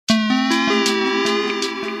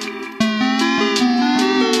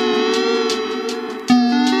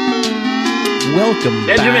Welcome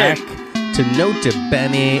Benjamin. back to Nota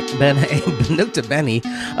Bene. Nota Bene.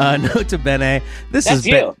 Nota Bene. That's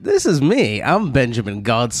you. This is me. I'm Benjamin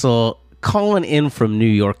Godsoul, calling in from New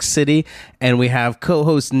York City, and we have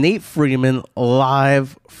co-host Nate Freeman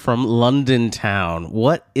live from London town.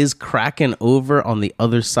 What is cracking over on the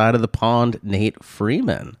other side of the pond, Nate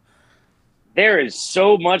Freeman? There is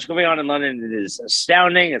so much going on in London. It is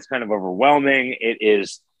astounding. It's kind of overwhelming. It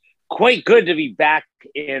is quite good to be back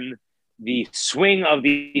in the swing of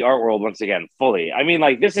the art world once again, fully. I mean,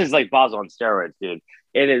 like, this is like Basel on steroids, dude.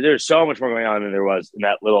 There's so much more going on than there was in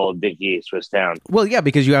that little dinky Swiss town. Well, yeah,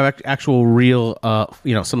 because you have actual real,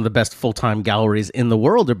 some of the best full-time galleries in the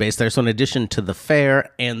world are based there. So in addition to the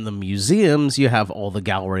fair and the museums, you have all the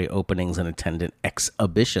gallery openings and attendant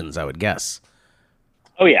exhibitions, I would guess.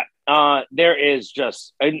 Oh, yeah. There is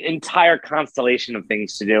just an entire constellation of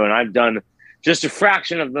things to do, and I've done just a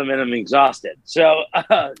fraction of them, and I'm exhausted. So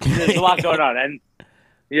there's a lot going on, and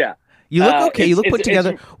yeah. You look okay. You look put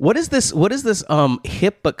together. What is this?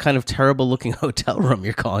 Hip but kind of terrible looking hotel room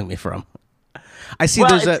you're calling me from? I see.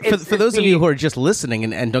 Well, for those of you who are just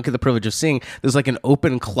listening and don't get the privilege of seeing, there's like an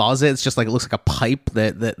open closet. It's just like, it looks like a pipe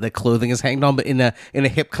that the clothing is hanged on, but in a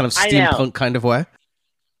hip kind of steampunk kind of way.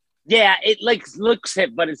 Yeah, it like looks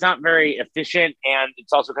hip, but it's not very efficient, and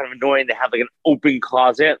it's also kind of annoying to have like an open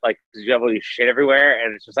closet, like, because you have all this shit everywhere,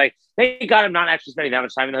 and it's just like, thank God I'm not actually spending that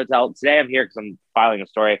much time in the hotel. Today I'm here because I'm filing a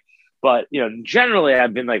story, but generally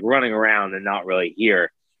I've been like running around and not really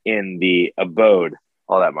here in the abode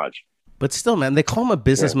all that much. But still, man, they call them a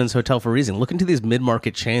businessman's hotel for a reason. Look into these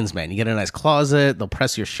mid-market chains, man. You get a nice closet. They'll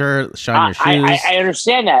press your shirt, shine your shoes. I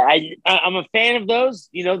understand that. I'm a fan of those.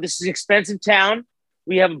 This is an expensive town.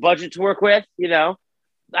 We have a budget to work with.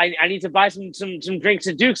 I need to buy some drinks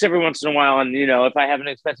at Duke's every once in a while, and if I have an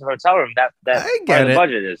expensive hotel room, that I get the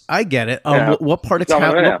budget is. I get it. What part of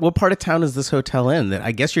town? What part of town is this hotel in? That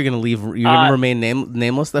I guess you're going to leave. You're going to remain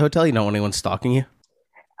nameless. The hotel. You don't want anyone stalking you.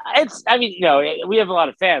 We have a lot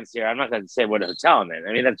of fans here. I'm not going to say what hotel I'm in.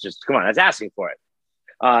 I mean, that's just, come on, that's asking for it.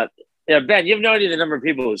 Ben, you have no idea the number of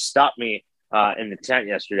people who stopped me in the tent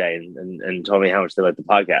yesterday and told me how much they like the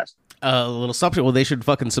podcast. A little something. Well, they should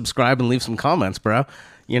fucking subscribe and leave some comments, bro.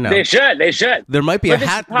 They should. There might be a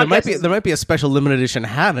hat. There might be a special limited edition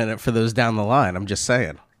hat in it for those down the line. I'm just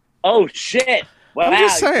saying. Oh shit. Wow. I'm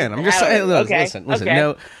just saying. Listen. Okay.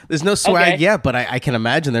 No, there's no swag yet, but I can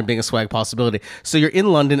imagine there being a swag possibility. So you're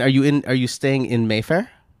in London. Are you staying in Mayfair?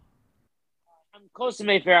 I'm close to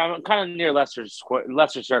Mayfair. I'm kind of near Leicester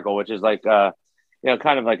Circle, which is like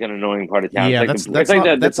kind of like an annoying part of town. Yeah, that's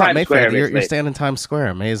not Mayfair. You're staying in Times Square.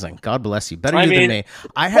 Amazing. God bless you. Better than me.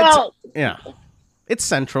 It's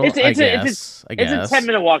central. I guess. It's a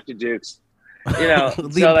 10-minute walk to Duke's.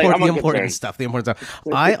 The important stuff.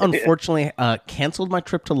 I unfortunately canceled my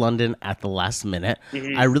trip to London at the last minute.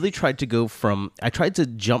 Mm-hmm. I really tried to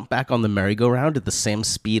jump back on the merry-go-round at the same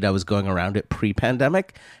speed I was going around it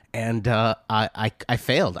pre-pandemic, and I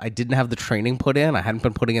failed. I didn't have the training put in. I hadn't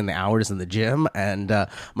been putting in the hours in the gym, and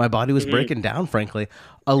my body was breaking down, frankly.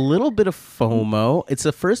 A little bit of FOMO. It's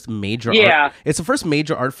the first major it's the first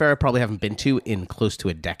major art fair I probably haven't been to in close to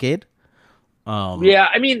a decade.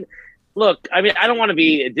 Look, I don't want to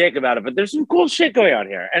be a dick about it, but there's some cool shit going on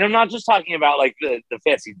here. And I'm not just talking about like the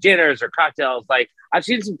fancy dinners or cocktails. Like, I've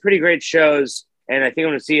seen some pretty great shows, and I think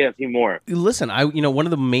I'm going to see a few more. Listen, one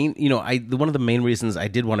of the main reasons I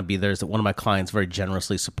did want to be there is that one of my clients very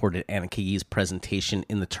generously supported Annika Yee's presentation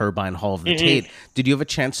in the Turbine Hall of the Tate. Did you have a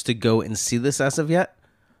chance to go and see this as of yet?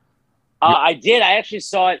 I did. I actually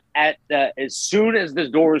saw it as soon as the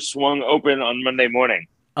doors swung open on Monday morning.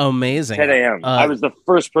 Amazing. 10 a.m. I was the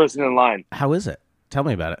first person in line. How is it? Tell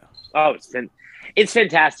me about it. Oh, it's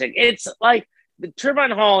fantastic. It's like the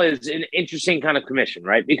Turbine Hall is an interesting kind of commission,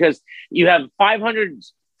 right? Because you have 500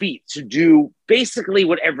 feet to do basically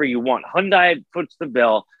whatever you want. Hyundai puts the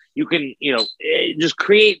bill. You can, just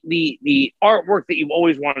create the artwork that you've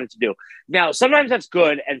always wanted to do. Now, sometimes that's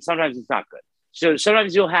good, and sometimes it's not good. So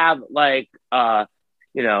sometimes you'll have like,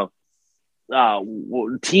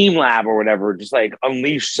 Team Lab or whatever, just like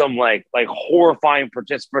unleash some like horrifying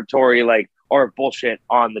participatory like art bullshit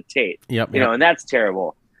on the Tate. Yep. And that's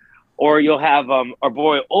terrible. Or you'll have our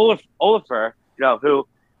boy Oliver, who,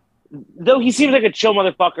 though he seems like a chill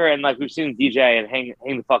motherfucker, and like we've seen him DJ and hang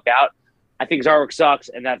the fuck out, I think his artwork sucks,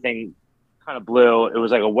 and that thing kind of blew. It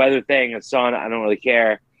was like a weather thing, a sun. I don't really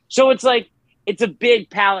care. So it's like it's a big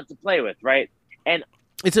palette to play with, right? And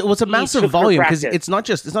it's a massive volume because it's not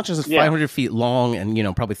just 500 feet long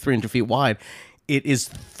and probably 300 feet wide. It is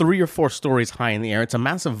 3 or 4 stories high in the air. It's a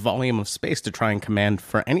massive volume of space to try and command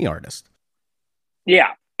for any artist.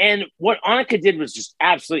 Yeah, And what Annika did was just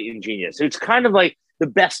absolutely ingenious. It's kind of like the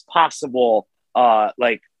best possible,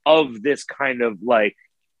 like of this kind of like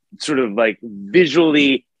sort of like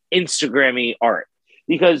visually Instagrammy art,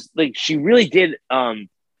 because like she really did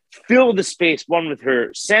fill the space one with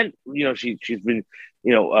her scent. You know, she's been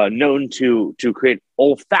known to create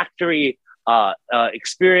olfactory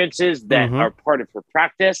experiences that are part of her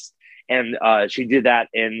practice, and she did that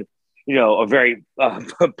in a very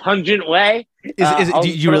pungent way. Do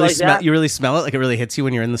you really smell? You really smell it? Like it really hits you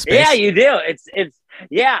when you're in the space? Yeah, you do. It's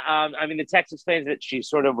yeah. I mean, the text explains that she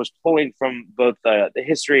sort of was pulling from both the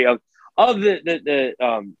history of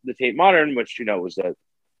the Tate Modern, which was a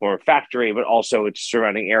more factory, but also its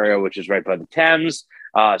surrounding area, which is right by the Thames.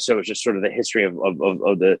 So it's just sort of the history of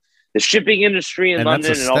the shipping industry in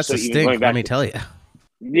London, and also even going back. Let me tell you.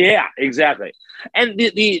 Yeah, exactly. And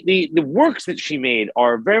the works that she made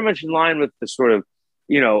are very much in line with the sort of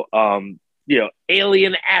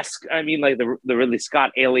Alien-esque. I mean, like the Ridley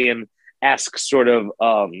Scott Alien-esque sort of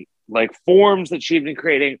like forms that she'd been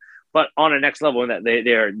creating, but on a next level, in that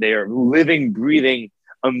they are living, breathing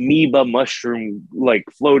amoeba mushroom like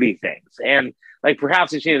floaty things. And like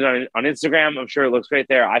perhaps you've seen it on Instagram. I'm sure it looks great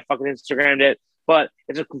there. I fucking Instagrammed it. But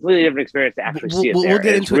it's a completely different experience to actually see it there. We'll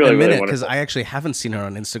get into it in a minute, because I actually haven't seen her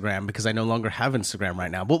on Instagram because I no longer have Instagram right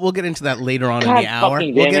now. But we'll get into that later on in the hour.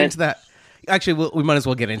 We'll get into that. Actually, we might as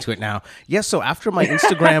well get into it now. Yes, so after my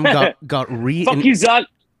Instagram got Fuck you, Zuck.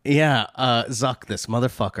 Yeah, Zuck, this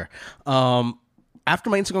motherfucker.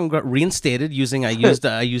 After my Instagram got reinstated, I used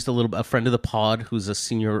a friend of the pod who's a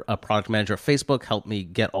senior product manager at Facebook, helped me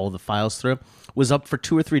get all the files through. Was up for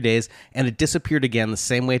 2 or 3 days, and it disappeared again the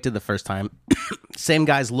same way it did the first time. Same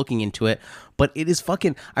guys looking into it, but it is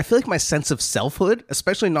fucking. I feel like my sense of selfhood,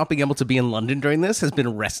 especially not being able to be in London during this, has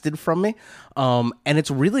been wrested from me, and it's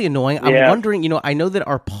really annoying. I'm wondering, I know that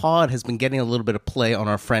our pod has been getting a little bit of play on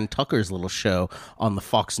our friend Tucker's little show on the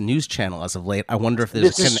Fox News channel as of late. I wonder if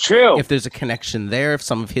there's if there's a connection there, if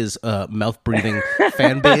some of his mouth breathing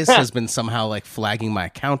fan base has been somehow like flagging my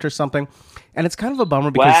account or something, and it's kind of a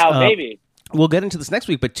bummer because maybe. We'll get into this next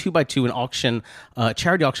week, but 2x2, an auction,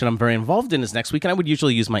 charity auction I'm very involved in is next week, and I would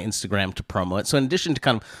usually use my Instagram to promo it. So in addition to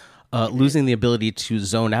kind of losing the ability to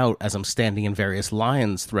zone out as I'm standing in various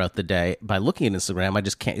lines throughout the day by looking at Instagram, I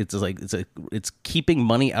just can't. It's keeping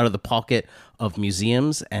money out of the pocket of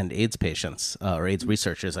museums and AIDS patients, or AIDS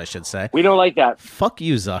researchers, I should say. We don't like that. Fuck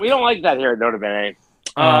you, Zuck. We don't like that here at Nota Bene.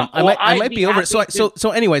 I might be over it. So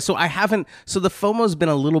anyway, I haven't. So the FOMO's been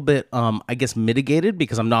a little bit, I guess, mitigated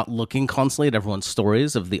because I'm not looking constantly at everyone's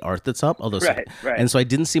stories of the art that's up. Although, right. And so I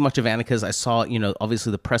didn't see much of Annika's. I saw,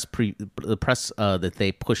 obviously the press that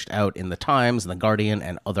they pushed out in the Times and the Guardian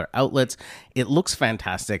and other outlets. It looks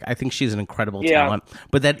fantastic. I think she's an incredible talent,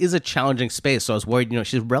 but that is a challenging space. So I was worried.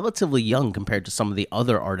 She's relatively young compared to some of the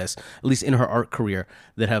other artists, at least in her art career,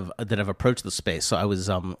 that have approached the space. So I was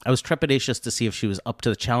trepidatious to see if she was up to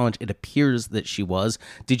the challenge. It appears that she was.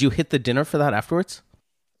 Did you hit the dinner for that afterwards?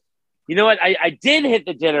 You know what? I did hit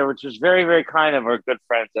the dinner, which was very, very kind of our good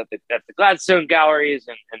friends at the Gladstone Galleries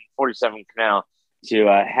and 47 Canal to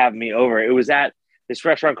have me over. It was at this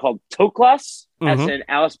restaurant called Toklas, as in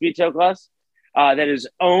Alice B. Toklas, that is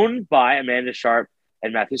owned by Amanda Sharp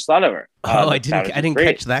and Matthew Slotover. I didn't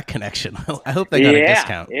catch that connection. I hope they got a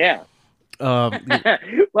discount. Yeah.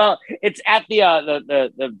 Well, it's at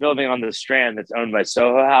the building on the Strand that's owned by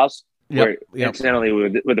Soho House, where incidentally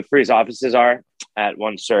where the Freeze offices are at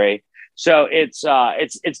 1 Surrey. So it's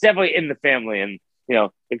definitely in the family, and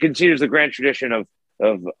it continues the grand tradition of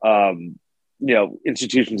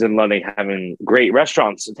institutions in London having great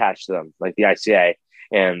restaurants attached to them, like the ICA.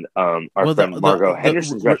 And our friend Margot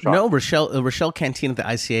Henderson's restaurant. No, Rochelle Canteen at the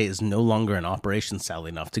ICA is no longer in operation, sadly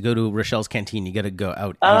enough. To go to Rochelle's Canteen, you got to go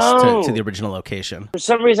out east to the original location. For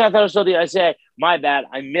some reason, I thought it was still the ICA. My bad.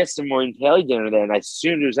 I missed a Maureen Paley dinner there, and I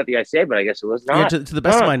assumed it was at the ICA, but I guess it was not. Yeah, to the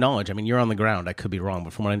best of my knowledge, I mean, you're on the ground. I could be wrong,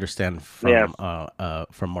 but from what I understand from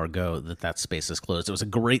Margot, that space is closed. It was a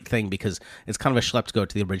great thing because it's kind of a schlep to go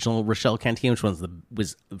to the original Rochelle Canteen, which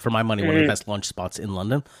was for my money, one of the best lunch spots in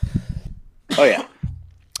London. Oh, yeah.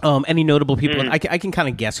 Any notable people? I can kind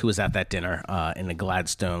of guess who was at that dinner in the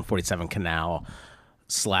Gladstone 47 Canal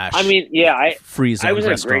 / I mean, yeah, Freeze. I was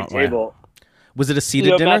at a great table. Was it a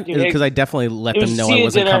seated dinner? Because I definitely let them know I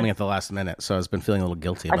wasn't coming at the last minute, so I've been feeling a little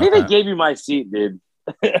guilty about that. I think they gave you my seat, dude.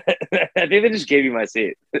 I think they just gave you my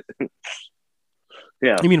seat.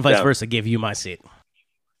 Yeah. You mean vice versa? Gave you my seat?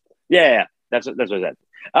 Yeah. That's what I said.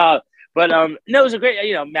 But no, it was a great.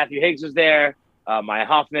 Matthew Higgs was there. Maya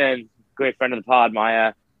Hoffman, great friend of the pod,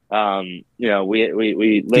 Maya.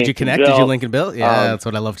 We did you connect? Did you link and Bill? Yeah, that's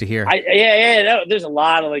what I love to hear. There's a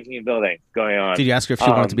lot of linking and building going on. Did you ask her if she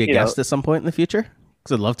wanted to be a guest at some point in the future?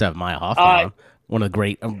 Because I'd love to have Maya Hoffman, one of the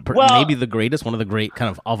great, maybe the greatest, one of the great kind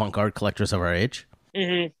of avant-garde collectors of our age.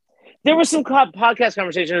 Mm-hmm. There was some podcast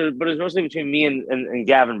conversation, but it was mostly between me and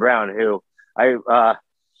Gavin Brown, who I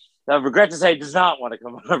regret to say does not want to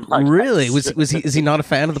come on our podcast. Really? Is he not a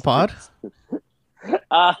fan of the pod?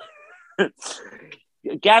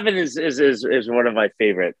 Gavin is one of my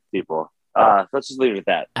favorite people. Let's just leave it at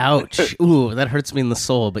that. Ouch. Ooh, that hurts me in the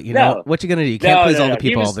soul. But what you gonna do? You can't please all the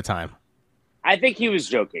people all the time. I think he was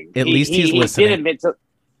joking. At least he's listening.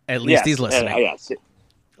 At least he's listening.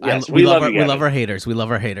 Yes, we love our haters. We love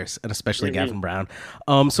our haters, and especially Gavin Brown.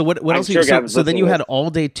 So what else? Sure so then you had all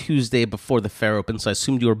day Tuesday before the fair opened. So I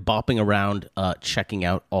assumed you were bopping around, checking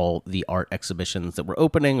out all the art exhibitions that were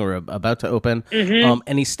opening or about to open.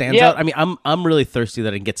 Any stands out? I mean, I'm really thirsty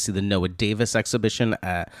that I can get to see the Noah Davis exhibition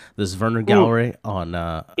at the Zwerner Gallery on.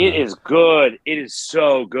 It is good. It is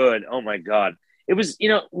so good. Oh my god! It was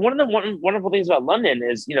one of the wonderful things about London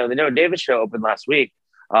is the Noah Davis show opened last week.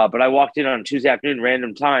 But I walked in on Tuesday afternoon,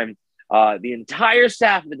 random time. The entire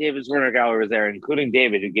staff of the David Zwerner Gallery was there, including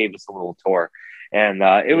David, who gave us a little tour. And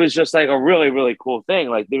it was just like a really, really cool thing.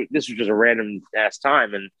 Like this was just a random ass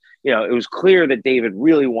time. And, it was clear that David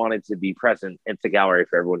really wanted to be present at the gallery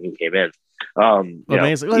for everyone who came in.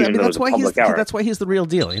 Amazing. That's why he's the real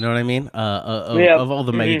deal. You know what I mean? Of all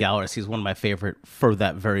the mega galleries, he's one of my favorite for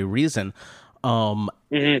that very reason. We'll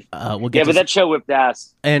get but that show whipped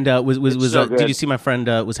ass. And did you see my friend?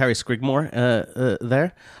 Was Harry Scrigmore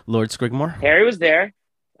there? Lord Scrigmore. Harry was there.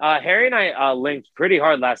 Harry and I linked pretty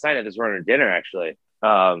hard last night at this Runner dinner, actually.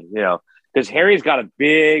 Because Harry's got a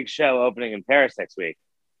big show opening in Paris next week.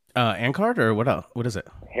 Ancart or what else? What is it?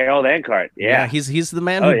 Harold Ancart. Yeah, he's the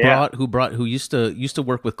man who used to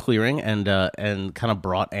work with Clearing and kind of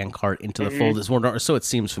brought Ancart into the fold as well. Or so it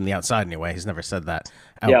seems from the outside anyway. He's never said that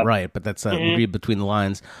outright, but that's read between the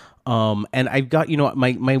lines. And I've got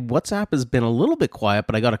my WhatsApp has been a little bit quiet,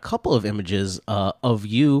 but I got a couple of images of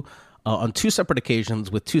you on two separate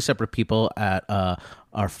occasions with two separate people at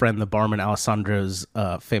our friend the barman Alessandro's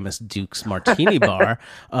famous Duke's Martini Bar.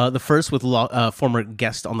 The first with former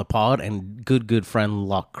guest on the pod and good friend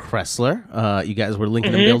Locke Kressler. You guys were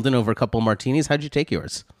linking and building over a couple of martinis. How'd you take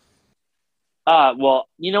yours? Well,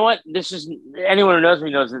 you know what? This is anyone who knows me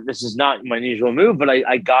knows that this is not my usual move, but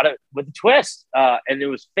I got it with a twist, and it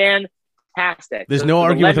was fantastic. There's no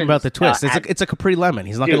arguing with him about the twist. It's a Capri Lemon.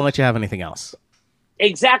 He's not going to let you have anything else.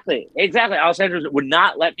 Exactly. Alessandro would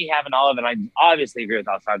not let me have an olive, and I obviously agree with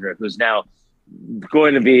Alessandro, who's now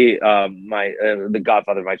going to be the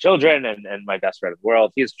godfather of my children and my best friend in the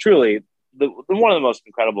world. He is truly one of the most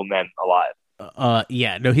incredible men alive.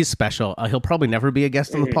 He's special. He'll probably never be a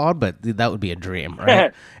guest on the pod, but that would be a dream,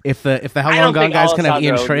 right? if the How Long Gone guys can have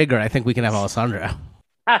Ian Schrager, I think we can have Alessandro.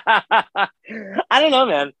 I don't know,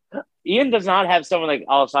 man. Ian does not have someone like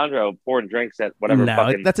Alessandro pouring drinks at whatever.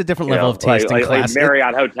 No, that's a different level of taste and class. Like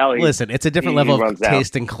Marriott Hotel. Listen, it's a different level of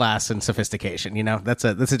taste and class and sophistication. That's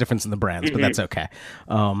a difference in the brands, but that's okay.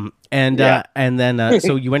 And then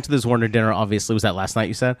so you went to the Zwerner dinner. Obviously, was that last night?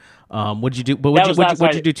 You said. What'd you do? But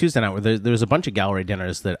what'd you do Tuesday night? Where there was a bunch of gallery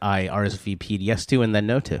dinners that I RSVP'd yes to and then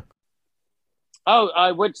no to. Oh,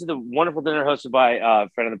 I went to the wonderful dinner hosted by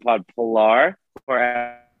friend of the pod, Pilar.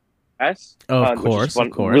 Of course.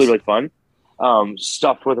 Really, really fun.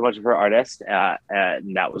 Stuffed with a bunch of her artists,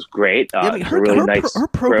 and that was great. Her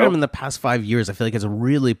program in the past 5 years, I feel like has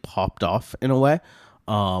really popped off in a way.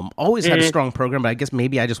 Always had a strong program, but I guess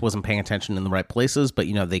maybe I just wasn't paying attention in the right places. But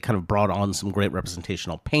they kind of brought on some great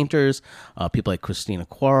representational painters, people like Christina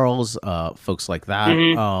Quarles, folks like that.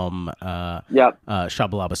 Shaba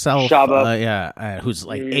Labasel, who's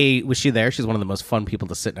like was she there? She's one of the most fun people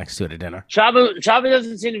to sit next to at a dinner. Shaba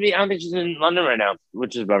doesn't seem to be. I don't think she's in London right now,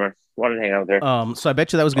 which is a bummer. Wanted to hang out with her. So I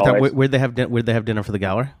bet you that was a good time. Where'd they have dinner for the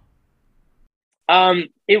gallery?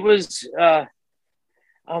 It was.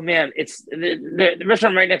 Oh man, it's the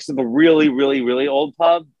restaurant right next to the really, really, really old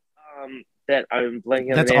pub that I'm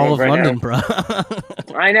blanking on. That's all of right London, bro.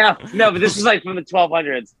 I know. No, but this is like from the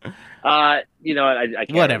 1200s. I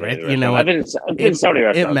can't. Whatever. I've been in so many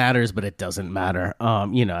restaurants. It matters, but it doesn't matter.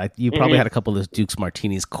 You probably had a couple of those Duke's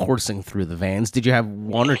martinis coursing through the veins. Did you have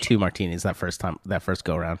one or two martinis that first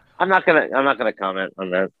go around? I'm not gonna comment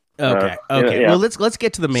on that. Okay. Well, let's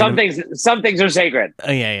get to the main. Some things are sacred.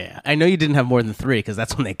 Yeah. I know you didn't have more than three because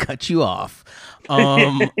that's when they cut you off.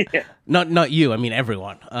 Yeah. Not you. I mean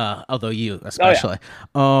everyone. Although you especially.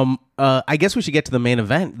 Oh, yeah. I guess we should get to the main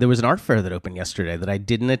event. There was an art fair that opened yesterday that I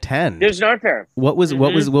didn't attend. There's an art fair. What was the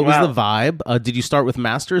vibe? Did you start with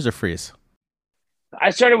Masters or Freeze? I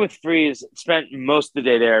started with Freeze, spent most of the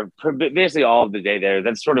day there, basically all of the day there.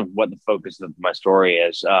 That's sort of what the focus of my story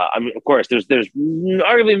is. I mean, of course, there's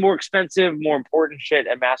arguably more expensive, more important shit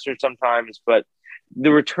at Masters sometimes, but the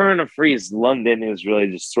return of Freeze London is really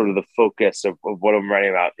just sort of the focus of what I'm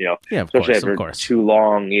writing about, Yeah, especially after 2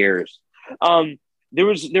 long years. There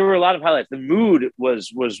were a lot of highlights. The mood was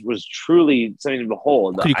truly something to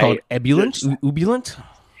behold. Could you call it ebullient? Ubulent?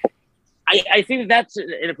 I think that's an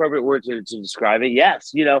inappropriate word to describe it.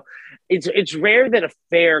 Yes, it's rare that a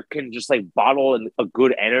fair can just like bottle a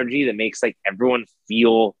good energy that makes like everyone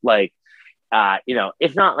feel like,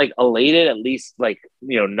 if not like elated, at least like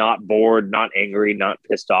not bored, not angry, not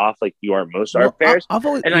pissed off, like you are most art fairs. I've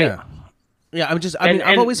always,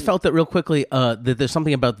 I've always felt that real quickly that there's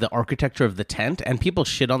something about the architecture of the tent, and people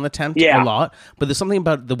shit on the tent a lot, but there's something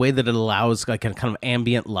about the way that it allows like a kind of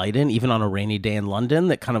ambient light in, even on a rainy day in London,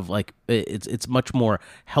 that kind of like it's much more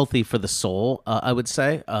healthy for the soul. I would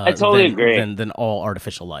say. I totally agree. Than all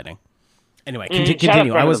artificial lighting. Anyway,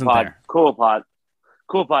 continue. I wasn't there. Cool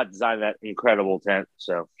Pot designed that incredible tent,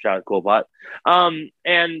 so shout out Cool Pot. I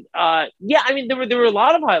mean, there were a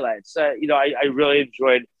lot of highlights. I really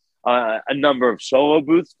enjoyed a number of solo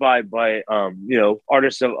booths by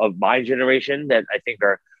artists of my generation that I think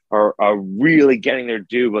are really getting their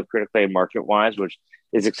due, both critically and market wise, which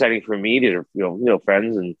is exciting for me. These are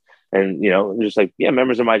friends and just like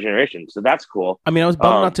members of my generation, so that's cool. I mean, I was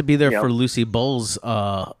bummed not to be there for Lucy Bull's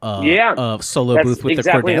solo booth with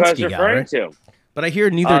exactly the Kordansky gallery. But I hear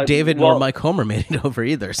neither David nor Mike Homer made it over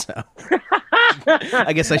either, so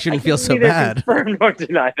I guess I shouldn't feel so bad. Confirm nor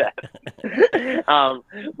deny that.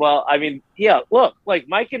 Well, I mean, look, like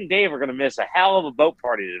Mike and Dave are going to miss a hell of a boat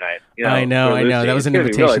party tonight. I know. That was an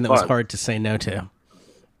invitation really that was hard to say no to.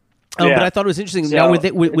 But I thought it was interesting. So, now, was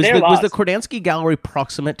the Kordansky gallery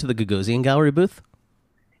proximate to the Gagosian gallery booth?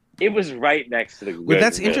 It was right next to the Gagosian. Well,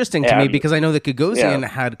 that's interesting to me because I know that Gagosian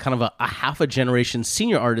had kind of a half a generation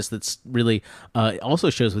senior artist that's really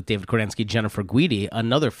also shows with David Kordansky, Jennifer Guidi,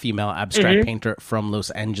 another female abstract painter from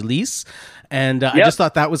Los Angeles. And I just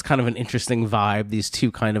thought that was kind of an interesting vibe. These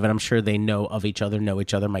two kind of, and I'm sure they know each other.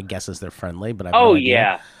 My guess is they're friendly, but I have no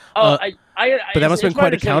idea. But that must have been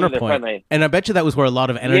quite a counterpoint. And I bet you that was where a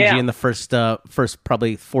lot of energy in the first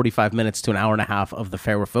probably 45 minutes to an hour and a half of the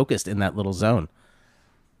fair were focused in that little zone.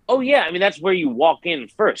 Oh, yeah. I mean, that's where you walk in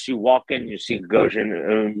first. You walk in, you see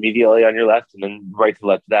Gagosian immediately on your left, and then right to the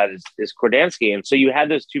left of that is Kordansky. And so you had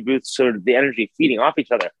those two booths, sort of the energy feeding off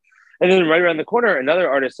each other. And then right around the corner, another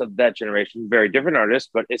artist of that generation, very different artist,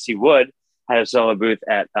 but Issy Wood, had a solo booth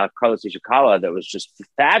at Carlos Ishikawa that was just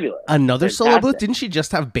fabulous. Another solo booth? Didn't she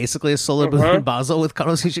just have basically a solo booth in Basel with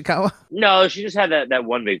Carlos Ishikawa? No, she just had that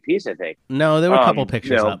one big piece, I think. No, there were a couple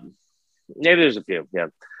pictures up. Maybe there's a few, yeah.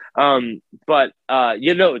 But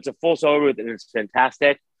it's a full solo booth and it's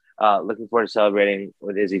fantastic. Looking forward to celebrating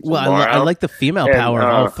with Izzy tomorrow. Well, I like the female power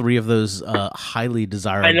of all three of those highly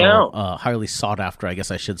desirable, highly sought after, I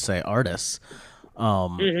guess I should say, artists.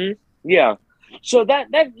 Yeah. So that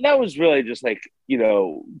was really just like,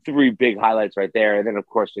 three big highlights right there. And then of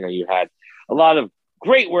course, you had a lot of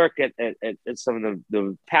great work at some of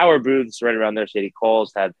the power booths right around there. Sadie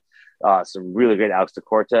Coles had some really great Alex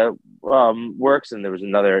DeCorta works, and there was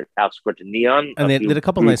another Alex DeCorta neon. And they did a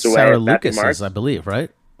couple nice Sarah Lucas's, I believe, right?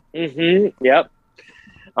 Yep.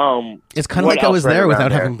 It's kind of like I was there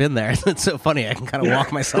without having been there. It's so funny. I can kind of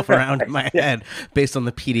walk myself around in my head based on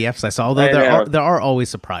the PDFs I saw. Although there are always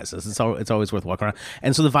surprises. It's always worth walking around.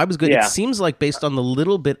 And so the vibe was good. Yeah. It seems like based on the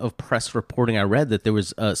little bit of press reporting I read that there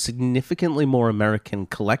was significantly more American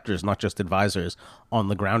collectors, not just advisors, on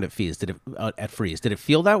the ground at Freeze. Did it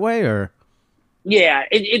feel that way or? Yeah,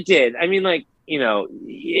 it did. I mean, like,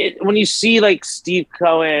 when you see like Steve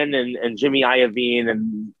Cohen and Jimmy Iovine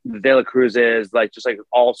and the De La Cruzes, like just like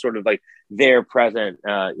all sort of like there present,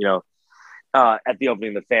 at the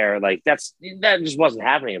opening of the fair, like that just wasn't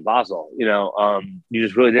happening in Basel. You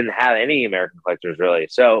just really didn't have any American collectors really.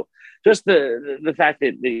 So just the fact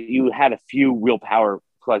that you had a few real power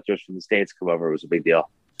collectors from the States come over was a big deal.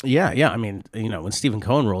 Yeah. I mean, when Stephen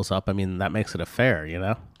Cohen rolls up, I mean that makes it a fair,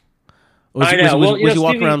 Was he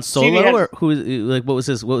walking around solo, or what was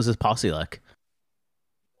his posse like?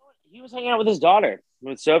 He was hanging out with his daughter,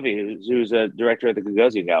 with Sophie, who's a director at the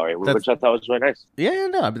Gagosian Gallery, which I thought was really nice. Yeah,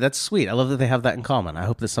 no, but that's sweet. I love that they have that in common. I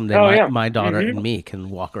hope that someday my daughter and me can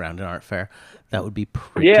walk around an art fair. That would be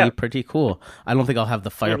pretty cool. I don't think I'll have the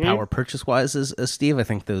firepower purchase-wise as Steve. I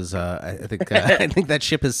think those. I think I think that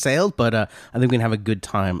ship has sailed, but I think we can have a good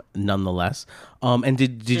time nonetheless. And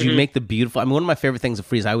did you make the beautiful? I mean, one of my favorite things at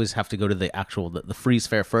Frieze, I always have to go to the actual the Frieze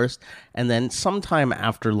Fair first, and then sometime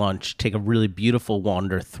after lunch, take a really beautiful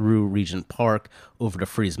wander through Regent Park over to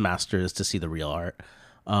Frieze Masters to see the real art.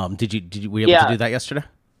 Were you able to do that yesterday?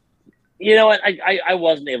 You know what? I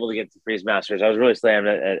wasn't able to get to Frieze Masters. I was really slammed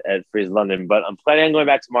at Frieze London, but I'm planning on going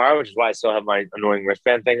back tomorrow, which is why I still have my annoying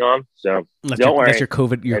wristband thing on. So don't worry. That's your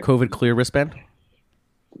COVID clear wristband?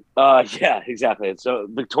 Yeah, exactly. So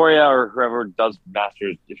Victoria or whoever does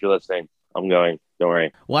Masters, if you're listening, I'm going. Don't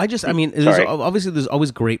worry. Well, obviously there's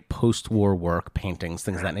always great post-war work, paintings,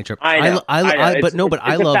 things of that nature. I know. But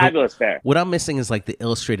I love fabulous fair. What I'm missing is like the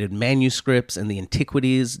illustrated manuscripts and the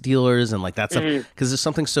antiquities dealers and like that stuff. Because there's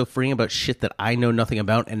something so freeing about shit that I know nothing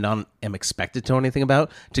about and am expected to know anything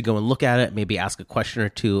about, to go and look at it, maybe ask a question or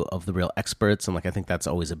two of the real experts, and like I think that's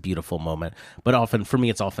always a beautiful moment. But often for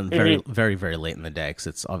me, it's often very, very, very late in the day because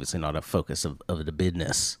it's obviously not a focus of the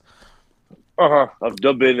business. Of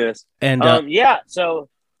the business. And so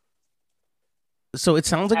it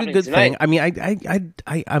sounds like a good thing. I mean,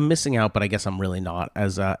 I'm missing out, but I guess I'm really not.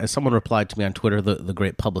 As someone replied to me on Twitter, the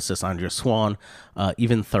great publicist Andrea Swan,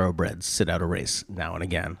 even thoroughbreds sit out a race now and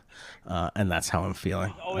again, and that's how I'm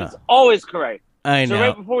feeling. Always correct. I know. So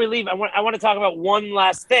right before we leave, I want to talk about one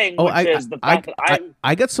last thing. Is the fact that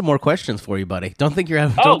I got some more questions for you, buddy. Don't think you're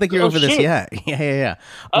over this yet. Yeah.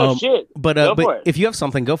 Oh shit! But if you have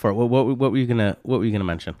something, go for it. What were you gonna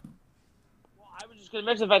mention? Well, I was just gonna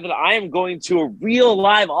mention the fact that I am going to a real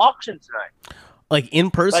live auction tonight. Like in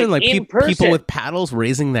person, people with paddles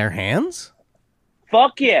raising their hands.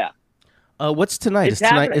 Fuck yeah! What's tonight?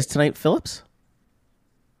 Is tonight Phillips?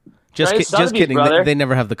 Just kidding. They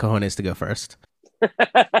never have the cojones to go first.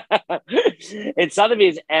 It's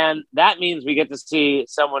Sotheby's, and that means we get to see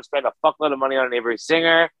someone spend a fuckload of money on an Avery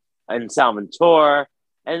Singer and Salvatore,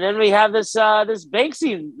 and then we have this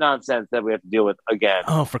Banksy nonsense that we have to deal with again.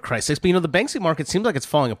 Oh, for Christ's sakes! But the Banksy market seems like it's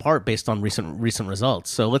falling apart based on recent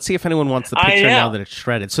results. So let's see if anyone wants the picture now that it's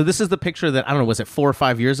shredded. So this is the picture that, I don't know, was it 4 or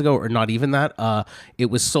 5 years ago, or not even that?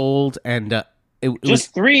 It was sold and. It was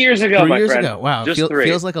 3 years ago, my friend. Wow.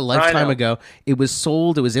 Feels like a lifetime ago. It was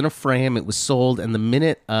sold. It was in a frame. It was sold. And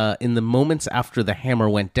in the moments after the hammer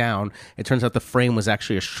went down, it turns out the frame was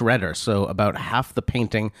actually a shredder. So about half the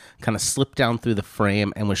painting kind of slipped down through the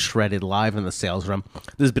frame and was shredded live in the sales room.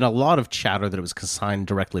 There's been a lot of chatter that it was consigned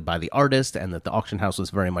directly by the artist and that the auction house was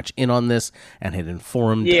very much in on this and had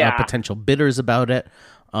informed potential bidders about it.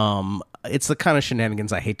 It's the kind of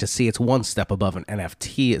shenanigans I hate to see. It's one step above an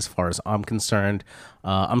NFT as far as I'm concerned.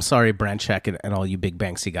 I'm sorry, Brandcheck and all you big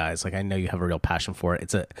Banksy guys. Like, I know you have a real passion for it.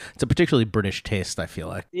 It's a particularly British taste, I feel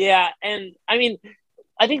like. Yeah, and I mean,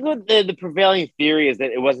 I think the prevailing theory is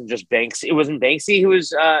that it wasn't just Banksy. It wasn't Banksy who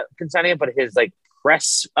was consigning it, but his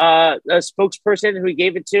press spokesperson who he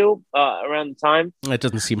gave it to around the time. It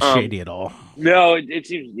doesn't seem shady at all. No, it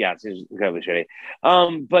seems incredibly shady.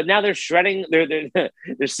 But now they're shredding. They're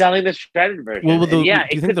selling the shredded version. Well, do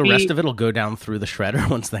you think the rest of it will go down through the shredder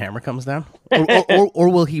once the hammer comes down, or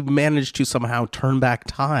will he manage to somehow turn back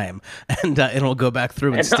time and it'll go back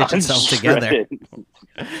through and stitch itself together?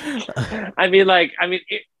 I mean,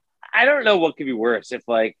 I don't know what could be worse if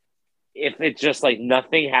it's just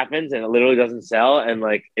nothing happens and it literally doesn't sell and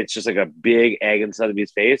it's just a big egg in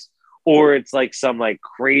Sotheby's face, or it's some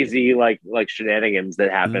crazy shenanigans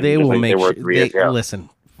that happen. They will make sure. Listen,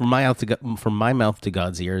 from my mouth to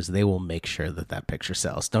God's ears, they will make sure that picture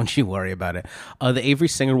sells. Don't you worry about it. The Avery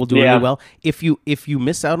Singer will do really well. If you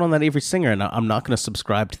miss out on that Avery Singer, and I'm not going to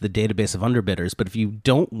subscribe to the database of underbidders, but if you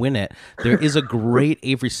don't win it, there is a great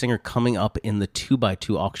Avery Singer coming up in the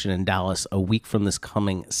 2x2 auction in Dallas a week from this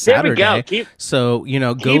coming Saturday. There we go. So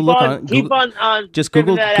go look on. Just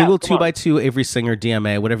Google 2x2 Avery Singer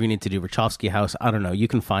DMA, whatever you need to do. Wachowski House. I don't know. You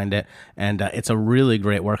can find it, and it's a really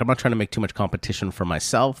great work. I'm not trying to make too much competition for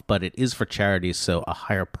myself, but it is for charities, so a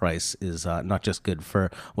higher price is not just good for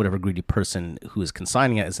whatever greedy person who is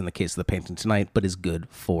consigning it, as in the case of the painting tonight, but is good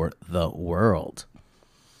for the world.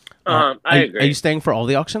 I agree. Are you staying for all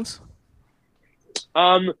the auctions?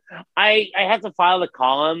 I have to file the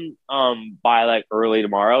column by early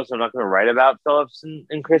tomorrow, so I'm not going to write about Phillips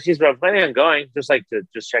and Christie's, but I'm planning on going just to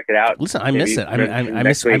check it out. Listen, I miss it.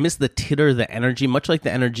 I miss the titter, the energy, much like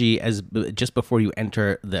the energy as just before you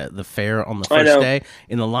enter the fair on the first day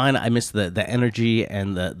in the line. I miss the energy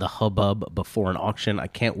and the hubbub before an auction. I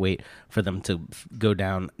can't wait for them to go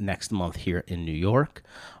down next month here in New York.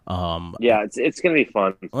 It's gonna be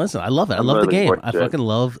fun. Listen, I love it. I love the game. I fucking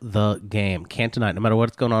love the game. Can't deny it. No No matter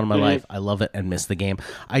what's going on in my life, I love it and miss the game.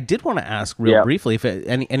 I did want to ask real briefly if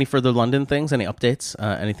any further London things, any updates,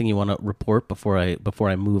 anything you want to report before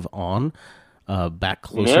I move on. Back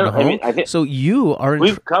closer to home. I think so you are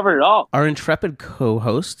we've covered it all. Our intrepid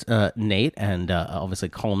co-host Nate and obviously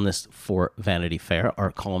columnist for Vanity Fair,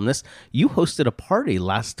 art columnist. You hosted a party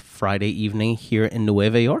last Friday evening here in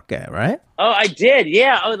Nueva York, right? Oh, I did.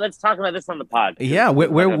 Yeah. Oh, let's talk about this on the pod. Yeah. Where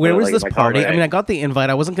was this party? I mean, I got the invite.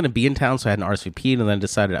 I wasn't going to be in town, so I had an RSVP, and then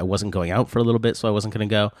decided I wasn't going out for a little bit, so I wasn't going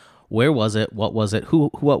to go. Where was it? What was it? Who,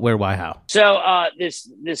 what, where, why, how? So this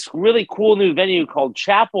really cool new venue called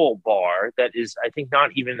Chapel Bar that is, I think,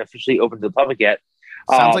 not even officially open to the public yet.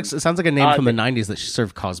 Sounds like a name from the 90s that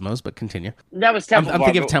served Cosmos, but continue. That was Temple Bar. I'm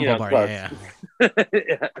thinking of Temple Bar. Yeah.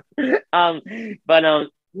 But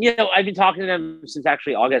I've been talking to them since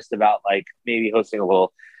actually August about like maybe hosting a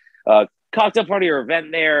little cocktail party or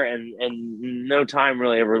event there, and no time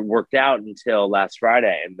really ever worked out until last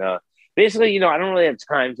Friday. And basically, I don't really have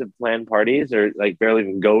time to plan parties or like barely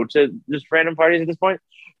even go to just random parties at this point.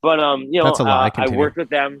 But that's a lie. I worked with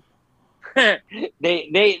them.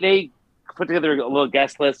 They put together a little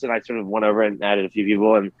guest list, and I sort of went over and added a few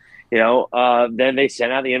people, and then they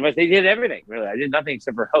sent out the invites. They did everything really. I did nothing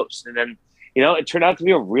except for host, and then it turned out to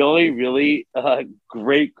be a really, really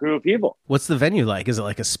great crew of people. What's the venue like? Is it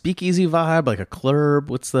like a speakeasy vibe, like a club?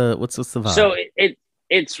 What's the vibe? So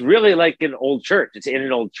it's really like an old church. It's in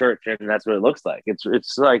an old church, and that's what it looks like. It's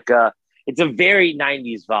like it's a very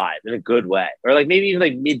 90s vibe in a good way, or like maybe even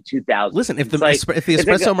like mid 2000s. Listen, if the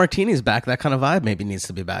espresso martini's back, that kind of vibe maybe needs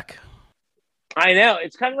to be back. I know,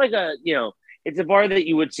 it's kind of like it's a bar that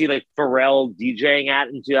you would see like Pharrell DJing at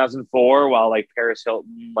in 2004 while like Paris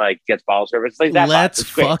Hilton like gets bottle service. Like that. Let's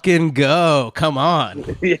fucking go! Come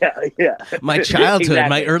on. Yeah. My childhood, exactly.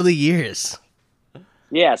 My early years.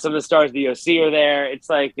 Yeah, some of the stars of the OC are there. It's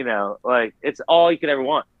like, like it's all you could ever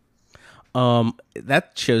want.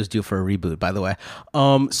 That show's due for a reboot, by the way.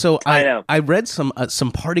 So I know. I read some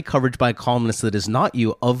party coverage by a columnist that is not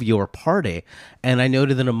you of your party, and I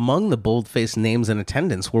noted that among the bold-faced names in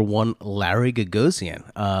attendance were one Larry Gagosian,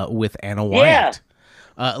 with Anna Wyant.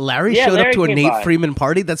 Yeah. Larry showed up to a Nate Freeman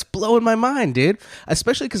party. That's blowing my mind, dude.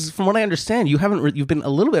 Especially because, from what I understand, you've been a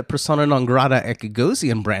little bit persona non grata at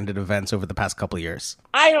Gagosian branded events over the past couple of years.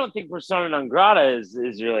 I don't think persona non grata is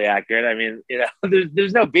really accurate. I mean,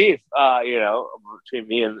 there's no beef, between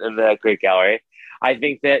me and the great gallery. I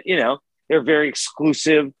think that they're very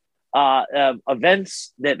exclusive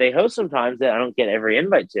events that they host sometimes that I don't get every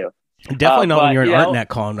invite to. Definitely not when you're an ArtNet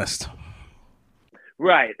columnist.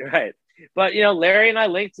 Right. But, Larry and I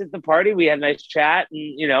linked at the party. We had a nice chat,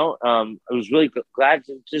 and, I was really glad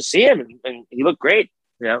to see him, and he looked great.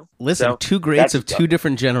 Listen, so two greats of two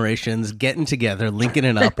different generations getting together, linking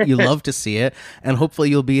it up. You love to see it, and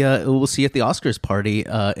hopefully we'll see you at the Oscars party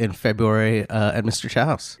in February at Mr.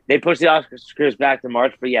 Chow's. They pushed the Oscars back to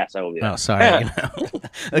March, but yes, I will be there. Oh, sorry.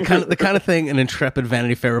 The kind of thing an intrepid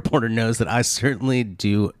Vanity Fair reporter knows that I certainly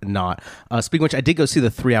do not. Speaking of which, I did go see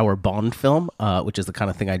the 3-hour Bond film, which is the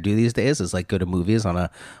kind of thing I do these days. Is like go to movies on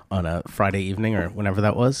a Friday evening or whenever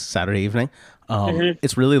that was, Saturday evening.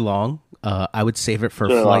 It's really long. I would save it for a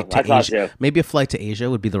flight to Asia. Maybe a flight to Asia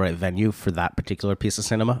would be the right venue for that particular piece of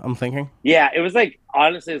cinema, I'm thinking. Yeah, it was like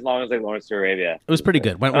honestly as long as like Lawrence to Arabia. It was pretty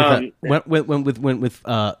good. Went with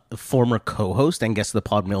former co-host and guest of the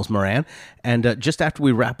pod, Mills Moran. And just after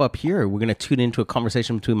we wrap up here, we're going to tune into a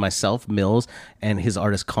conversation between myself, Mills, and his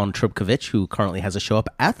artist Con Trubkovich, who currently has a show up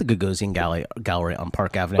at the Gagosian Gallery on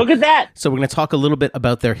Park Avenue. Look at that! So we're going to talk a little bit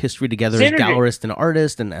about their history together as gallerist and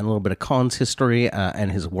artist, and a little bit of Con's history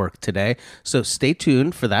and his work today. So stay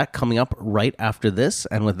tuned for that coming up right after this.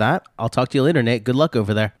 And with that, I'll talk to you later, Nate. Good luck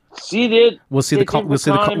over there. See you, dude. We'll see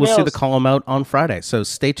the column out on Friday. So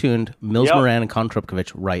stay tuned. Mills Moran and Con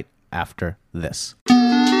Trubkovich right after this.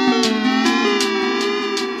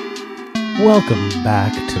 Welcome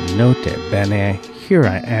back to Note Bene. Here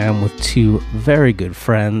I am with two very good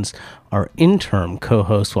friends, our interim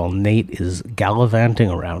co-host while Nate is gallivanting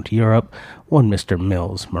around Europe, one Mr.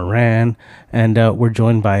 Mills Moran, and we're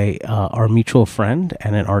joined by our mutual friend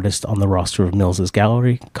and an artist on the roster of Mills's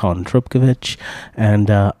gallery, Con Trubkovich, and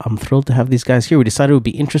I'm thrilled to have these guys here. We decided it would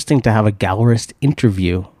be interesting to have a gallerist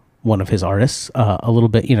interview one of his artists, a little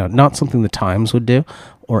bit, not something the Times would do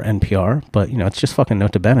or NPR, but, it's just fucking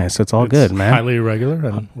Nota Bene, so it's good, man. Highly irregular,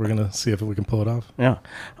 and we're going to see if we can pull it off. Yeah.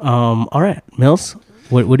 All right, Mills,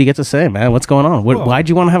 what do you get to say, man? What's going on? Why'd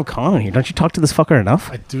you want to have Con here? Don't you talk to this fucker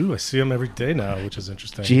enough? I do. I see him every day now, which is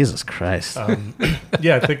interesting. Jesus Christ.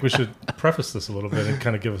 Yeah, I think we should preface this a little bit and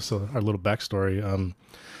kind of give us our little backstory.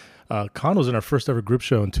 Con was in our first ever group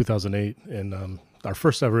show in 2008 in our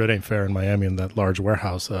first ever It Ain't Fair in Miami in that large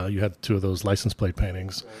warehouse. You had 2 of those license plate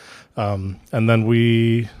paintings. And then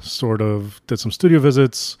we sort of did some studio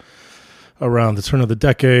visits around the turn of the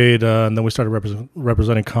decade. And then we started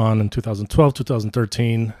representing Con in 2012,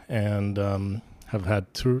 2013, and have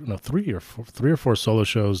had 3 or 4 solo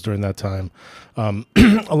shows during that time.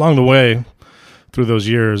 Along the way, through those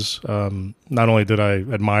years, not only did I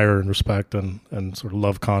admire and respect and sort of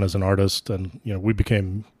love Con as an artist, and we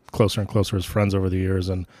became closer and closer as friends over the years,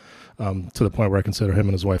 and to the point where I consider him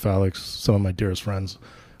and his wife Alex some of my dearest friends.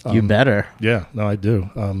 You better. Yeah, no, I do.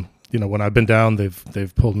 When I've been down,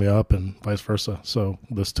 they've pulled me up, and vice versa. So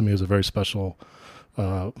this to me is a very special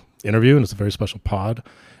interview, and it's a very special pod.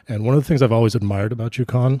 And one of the things I've always admired about you,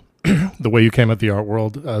 Con, the way you came at the art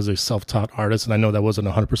world as a self-taught artist, and I know that wasn't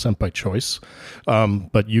 100% by choice,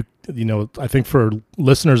 but I think for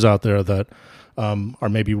listeners out there that are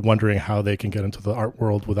maybe wondering how they can get into the art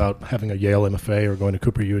world without having a Yale MFA or going to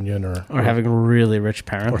Cooper Union or having really rich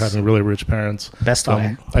parents. Or having really rich parents. Best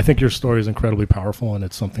way. I think your story is incredibly powerful, and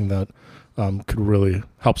it's something that could really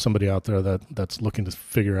help somebody out there that's looking to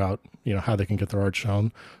figure out how they can get their art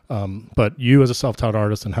shown. But you as a self-taught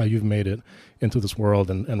artist and how you've made it into this world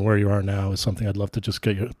and where you are now is something I'd love to just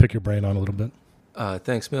pick your brain on a little bit.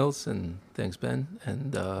 Thanks, Mills, and thanks, Ben.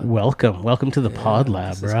 And welcome to the Pod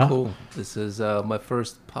Lab, this bro. Is cool. This is my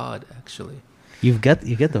first pod, actually. You get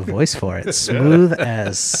the voice for it, smooth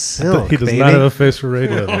as silk. He does baby. not have a face for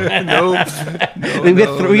radio. We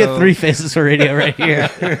get 3 faces for radio right here.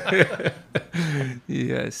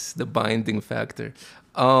 Yes, the binding factor.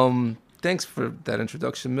 Thanks for that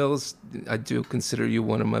introduction, Mills. I do consider you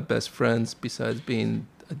one of my best friends. Besides being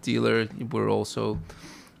a dealer, we're also,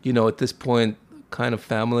 at this point, kind of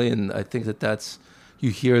family. And I think that's, you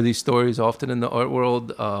hear these stories often in the art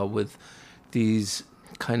world with these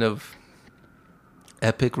kind of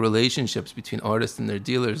epic relationships between artists and their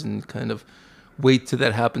dealers, and kind of wait till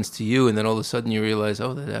that happens to you, and then all of a sudden you realize,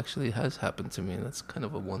 oh, that actually has happened to me, and that's kind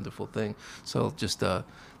of a wonderful thing. So I'll just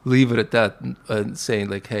leave it at that, saying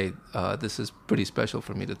like, hey, this is pretty special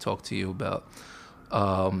for me to talk to you about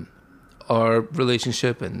our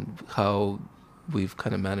relationship and how we've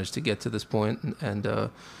kind of managed to get to this point, and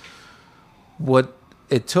what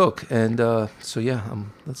it took. And so yeah,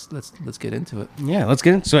 let's get into it. Yeah, let's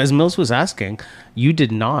get into it. So as Mills was asking, you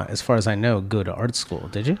did not, as far as I know, go to art school,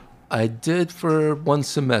 did you? I did for 1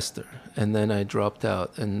 semester, and then I dropped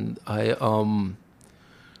out. And I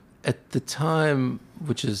at the time,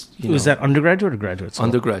 which is was that undergraduate or graduate school?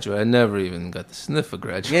 Undergraduate. I never even got to sniff a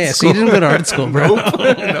graduate yeah, school. so you didn't go to art school, bro.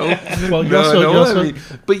 No. Well, No.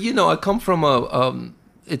 But I come from a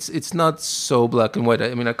it's not so black and white.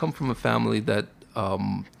 I mean, I come from a family that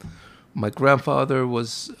my grandfather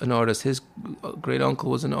was an artist. His great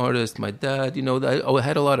uncle was an artist. My dad, I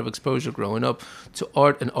had a lot of exposure growing up to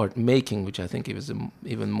art and art making, which I think was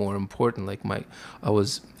even more important. Like I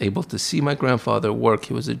was able to see my grandfather work.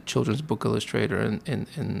 He was a children's book illustrator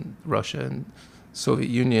in Russia and Soviet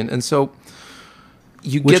Union, and so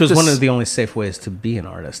which was one of the only safe ways to be an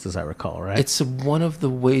artist, as I recall, right? It's one of the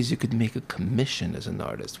ways you could make a commission as an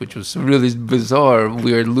artist, which was a really bizarre,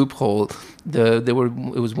 weird loophole. It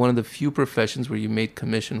was one of the few professions where you made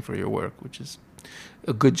commission for your work, which is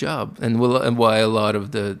a good job, and why a lot of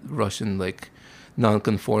the Russian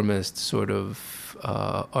nonconformist sort of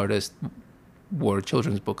artists were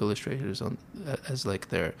children's book illustrators as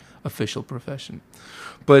their official profession.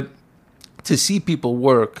 But to see people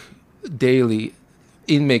work daily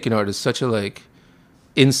in making art is such a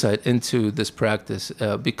insight into this practice,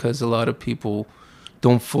 because a lot of people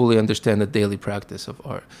don't fully understand the daily practice of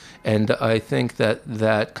art, and I think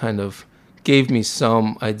that kind of gave me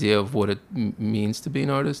some idea of what it means to be an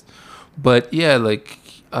artist. But yeah,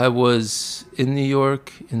 I was in New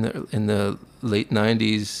York in the late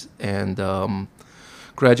 90s, and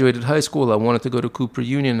graduated high school. I wanted to go to Cooper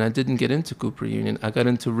Union. I didn't get into Cooper Union. I got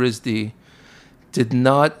into RISD. Did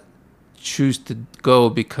not choose to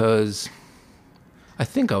go because I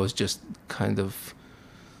think I was just kind of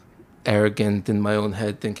arrogant in my own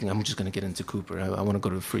head, thinking I'm just going to get into Cooper. I want to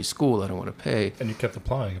go to a free school. I don't want to pay. And you kept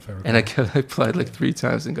applying, if I recall. And I applied 3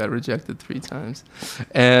 times and got rejected 3 times.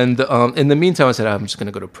 And in the meantime, I said, I'm just going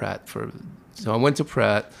to go to Pratt. So I went to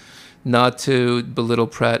Pratt, not to belittle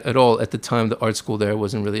Pratt at all. At the time, the art school there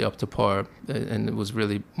wasn't really up to par, and it was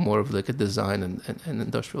really more of a design and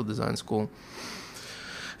industrial design school.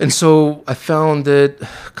 And so I found it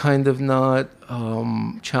kind of not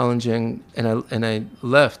challenging, and I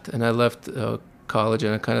left. And I left college,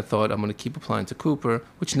 and I kind of thought I'm going to keep applying to Cooper,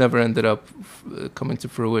 which never ended up coming to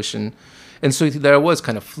fruition. And so there I was,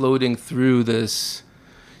 kind of floating through this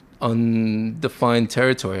undefined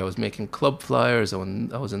territory. I was making club flyers. I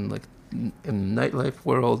was in like in the nightlife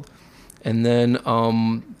world, and then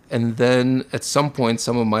at some point,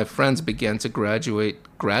 some of my friends began to graduate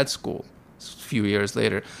grad school a few years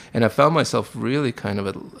later, and I found myself really kind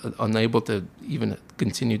of unable to even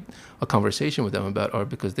continue a conversation with them about art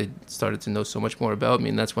because they started to know so much more about me,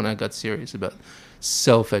 and that's when I got serious about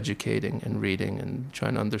self-educating and reading and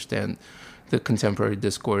trying to understand the contemporary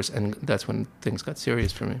discourse, and that's when things got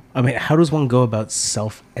serious for me. I mean, how does one go about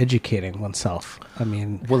self-educating oneself? I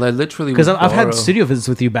mean, well, I literally because I've had studio visits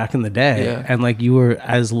with you back in the day, Yeah. and like you were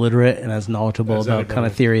as literate and as knowledgeable about kind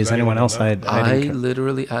of theory as anyone else. I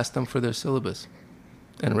literally asked them for their syllabus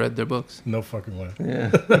and read their books. No fucking way. Yeah,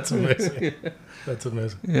 That's amazing. That's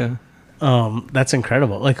amazing. yeah. That's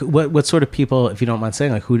incredible. Like, what sort of people, if you don't mind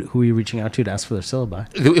saying, like who are you reaching out to ask for their syllabi?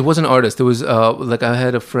 It was an artist. It was like I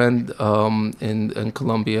had a friend in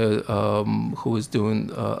Colombia who was doing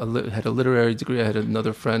had a literary degree. I had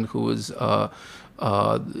another friend who was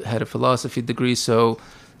had a philosophy degree. So,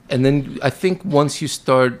 and then I think once you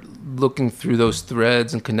start looking through those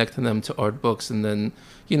threads and connecting them to art books, and then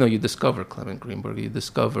you discover Clement Greenberg, you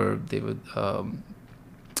discover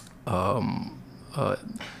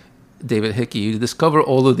David Hickey, you discover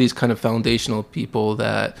all of these kind of foundational people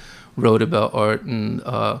that wrote about art, and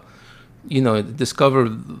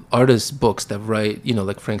discover artists' books that write,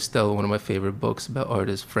 like Frank Stella. One of my favorite books about art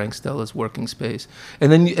is Frank Stella's Working Space,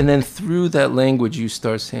 and then through that language you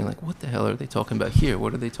start saying like, what the hell are they talking about here?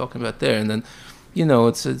 What are they talking about there? And then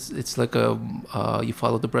it's like you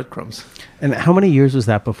follow the breadcrumbs. And how many years was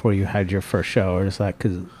that before you had your first show, or is that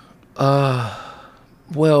because?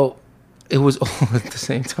 Well, it was all at the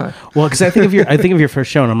same time. Well, because I think of your first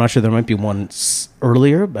show, and I'm not sure, there might be one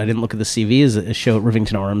earlier, but I didn't look at the CV. Is it a show at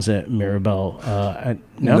Rivington Arms at Mirabelle?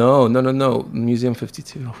 No. Museum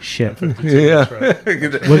 52. Oh shit! Yeah,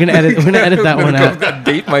 We're gonna edit that one out. I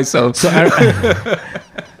date myself. So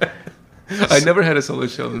I never had a solo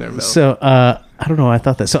show in Mirabelle. So I don't know. I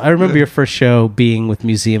thought that. So I remember your first show being with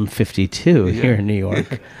Museum 52 here in New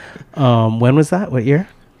York. When was that? What year?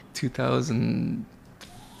 2005.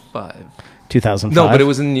 2005. No, but it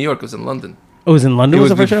was in New York. It was in London. Oh, it was in London. It was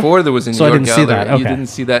the first before show? there was a New so York I didn't gallery. see that. Okay. You didn't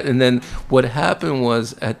see that. And then what happened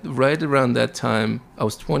was right around that time, I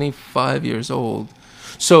was 25 years old.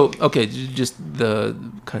 So okay, just the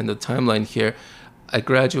kind of timeline here. I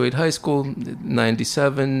graduate high school,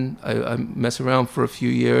 97. I mess around for a few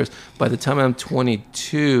years. By the time I'm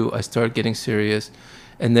 22, I start getting serious.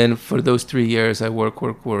 And then for those 3 years, I work,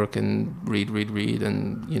 and read,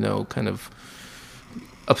 and, kind of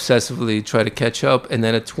obsessively try to catch up. And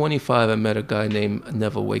then at 25, I met a guy named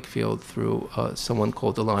Neville Wakefield through someone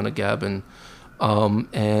called Alana Gabin.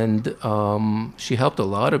 And she helped a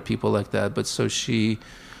lot of people like that. But so she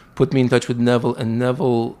put me in touch with Neville, and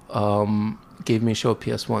Neville gave me a show at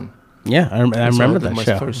PS1. Yeah, I remember that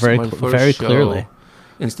show very clearly.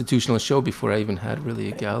 Institutional show before I even had really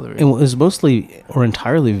a gallery. It was mostly or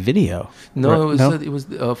entirely video. No, it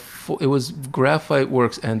was Graphite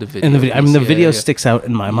Works and a video. And the video, the video sticks out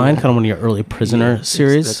in my mind, kind of one of your early Prisoner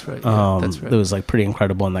series. That's right. That's right. It was like pretty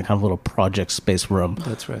incredible in that kind of little project space room.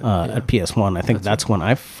 That's right. At PS1, I think that's when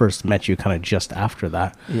I first met you. Kind of just after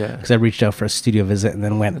that. Yeah. Because I reached out for a studio visit and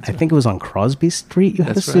then went. I think it was on Crosby Street. You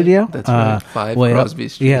had a studio. That's right. 5 Crosby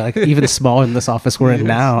Street. Yeah, like even smaller than this office we're in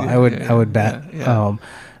now. I would bet. Yeah.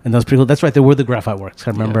 And those people, that's right, they were the Graphite Works. I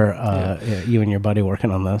remember you and your buddy working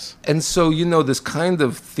on this. And so, this kind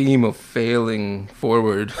of theme of failing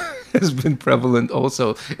forward has been prevalent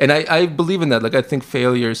also. And I believe in that. Like, I think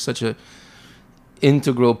failure is such a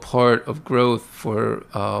integral part of growth for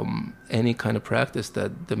any kind of practice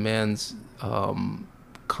that demands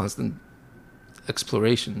constant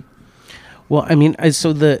exploration. Well, I mean,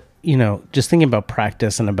 just thinking about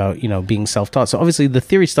practice and about, being self-taught. So obviously the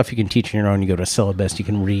theory stuff you can teach on your own. You go to a syllabus, you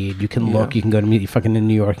can read, you can look, you can go to fucking in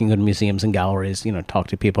New York, you can go to museums and galleries, talk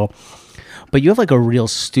to people. But you have like a real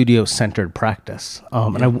studio-centered practice.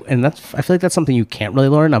 And I feel like that's something you can't really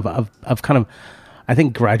learn. I've kind of, I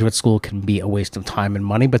think graduate school can be a waste of time and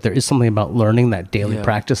money, but there is something about learning that daily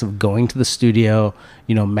practice of going to the studio,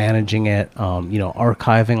 managing it,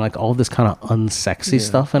 archiving, like all this kind of unsexy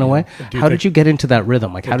stuff in a way. How did you get into that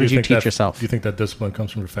rhythm? Like, how did you teach yourself? Do you think that discipline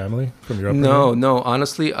comes from your family, from your upbringing? No.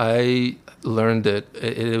 Honestly, I learned it.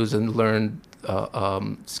 It was a learned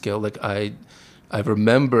skill. Like I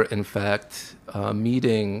remember, in fact,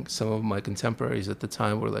 meeting some of my contemporaries at the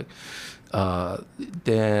time were like,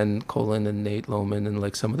 Dan Colin and Nate Lohman and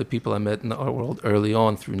like some of the people I met in the art world early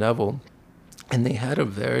on through Neville, and they had a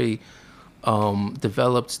very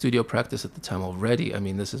developed studio practice at the time already. I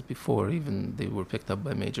mean, this is before even they were picked up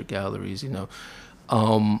by major galleries,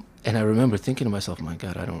 And I remember thinking to myself, my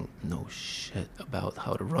God, I don't know shit about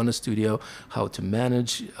how to run a studio, how to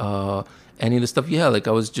manage any of the stuff. Yeah, like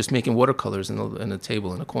I was just making watercolors in a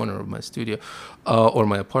table in a corner of my studio or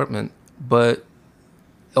my apartment. But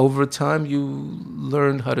over time, you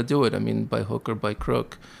learn how to do it. I mean, by hook or by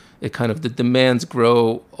crook, it kind of, the demands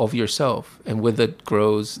grow of yourself. And with it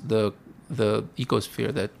grows the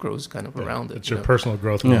ecosphere that grows kind of around it. It's your personal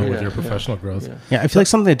growth with your professional growth. Yeah, I feel like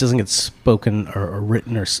something that doesn't get spoken or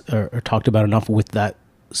written or talked about enough with that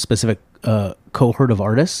specific cohort of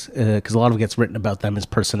artists, because a lot of it gets written about them as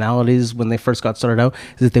personalities when they first got started out,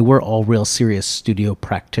 is that they were all real serious studio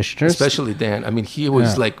practitioners. Especially Dan. I mean, he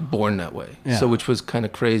was like born that way. Yeah. So which was kind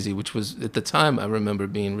of crazy, which was at the time I remember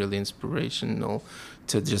being really inspirational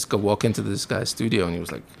to just go walk into this guy's studio and he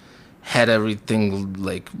was like, had everything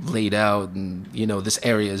like laid out and, you know, this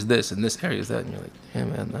area is this and this area is that. And you're like, hey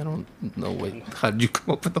man, I don't know. Wait, how did you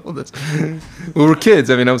come up with all this? We were kids.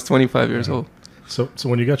 I mean, I was 25 years old. So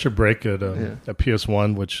when you got your break at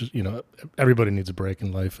PS1, which, you know, everybody needs a break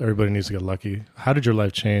in life. Everybody needs to get lucky. How did your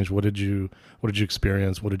life change? What did you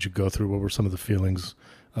experience? What did you go through? What were some of the feelings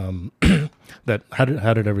how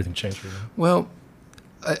did everything change for you? Well,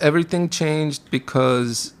 everything changed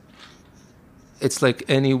because it's like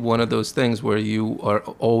any one of those things where you are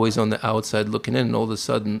always on the outside looking in, and all of a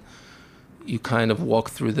sudden you kind of walk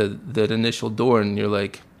through that initial door and you're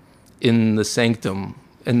like in the sanctum,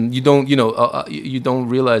 and you don't, you don't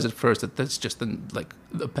realize at first that that's just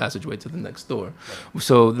the passageway to the next door. Right.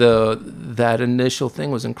 So that initial thing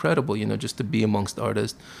was incredible, just to be amongst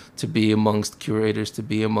artists, to be amongst curators, to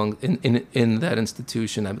be in that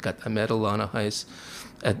institution. I met Alana Heiss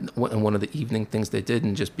at one of the evening things they did,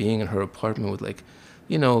 and just being in her apartment with like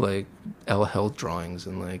L. Held drawings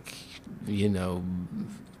and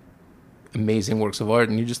amazing works of art,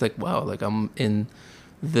 and you're just like, wow, like I'm in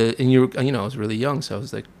I was really young, so I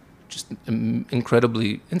was like just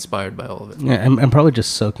incredibly inspired by all of it. Yeah, and probably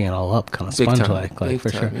just soaking it all up, kind of sponge-like, for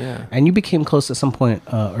sure. Yeah. And you became close at some point,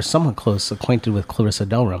 or somewhat close, acquainted with Clarissa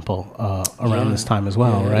Dalrymple around this time as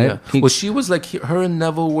well, right? Yeah. Well, she was like, her and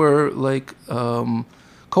Neville were like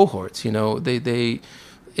cohorts. They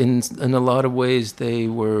in a lot of ways they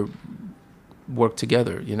worked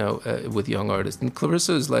together. With young artists, and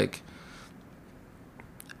Clarissa is like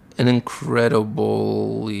an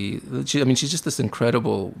she's just this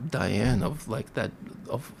incredible Diane of like that.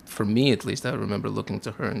 For me, at least, I remember looking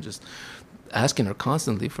to her and just asking her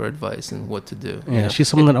constantly for advice and what to do. Yeah, she's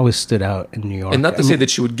someone that always stood out in New York. And not to say that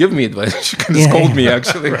she would give me advice; she could scold me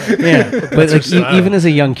actually. Right. Yeah, but like even as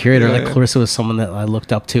a young curator, Clarissa was someone that I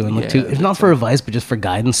looked up to and looked to, if not for advice, but just for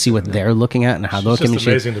guidance, see what they're looking at and how they're looking. It's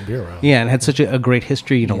amazing to be around. Yeah, and had such a great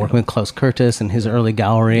history, working with Klaus Curtis and his early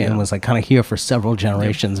gallery, and was like kind of here for several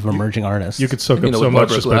generations of emerging artists. You could soak up so much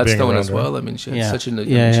just by being around as well. I mean, she had such an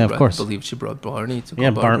of course. I believe she brought Barney to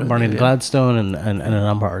Barney to Gladstone and a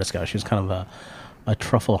number of artists. She was kind of a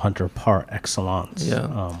truffle hunter par excellence.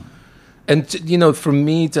 Yeah. And for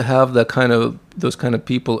me to have those kind of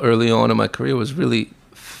people early on in my career was really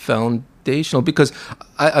foundational, because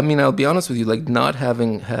I mean, I'll be honest with you, like not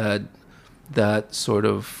having had that sort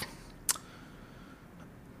of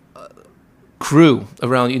crew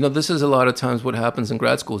around, this is a lot of times what happens in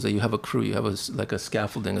grad schools, that you have a crew, you have a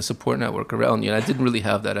scaffolding, a support network around you. And I didn't really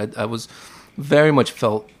have that. I was very much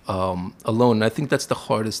felt alone. And I think that's the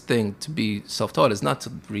hardest thing to be self-taught, is not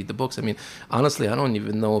to read the books. I mean, honestly, I don't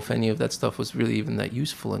even know if any of that stuff was really even that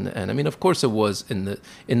useful in the end. I mean, of course it was in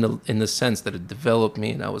the sense that it developed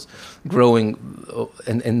me and I was growing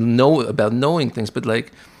and know about knowing things. But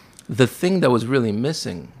like the thing that was really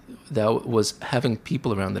missing, that was having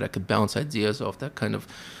people around that I could bounce ideas off, that kind of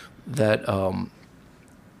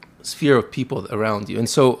sphere of people around you. And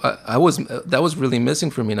so that was really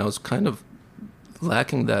missing for me, and I was kind of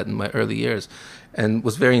lacking that in my early years and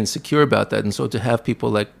was very insecure about that. And so to have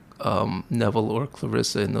people like Neville or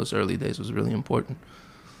Clarissa in those early days was really important.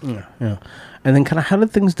 Yeah. And then kind of how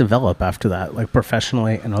did things develop after that, like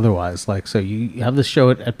professionally and otherwise? Like, so you have this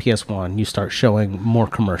show at PS1, you start showing more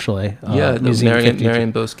commercially.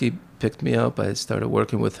 Marian Boesky picked me up. I started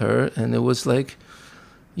working with her, and it was like,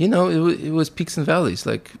 it was peaks and valleys.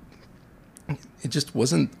 Like, it just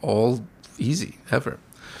wasn't all easy ever.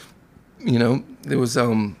 It was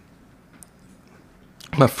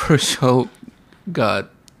my first show got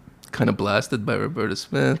kind of blasted by Roberta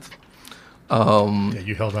Smith.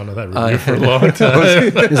 You held on to that review for a long time.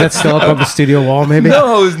 Is that still up on the studio wall, maybe?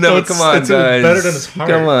 No, come on, guys. Better than his heart.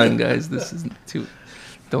 Come on, guys. This isn't too...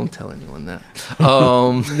 Don't tell anyone that.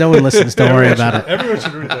 No one listens. Don't worry about it. Everyone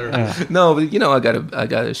should read their review. No, but I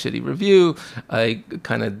got a shitty review. I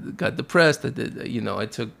kind of got depressed. I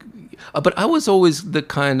took, but I was always the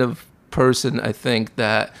kind of person, I think,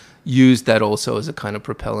 that used that also as a kind of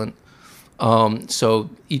propellant. So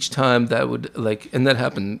each time that would and that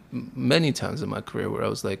happened many times in my career where I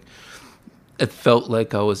was like, it felt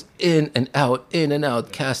like I was in and out,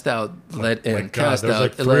 cast out, let in, cast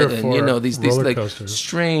out, let in. These like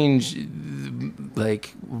strange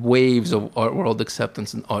waves of art world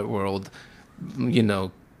acceptance and art world,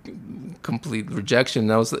 complete rejection.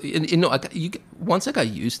 And I was once I got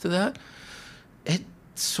used to that, it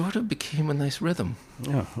sort of became a nice rhythm.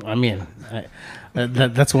 Yeah, I mean,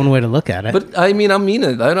 that's one way to look at it. But I mean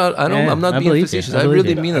it. I'm not being facetious. I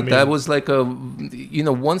really mean it. That was like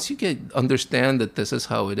once you understand that this is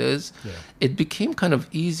how it is, it became kind of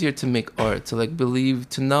easier to make art, to believe,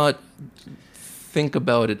 to not think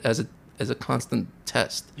about it as a constant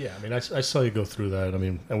test. Yeah, I mean, I saw you go through that. I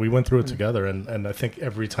mean, and we went through it together, and I think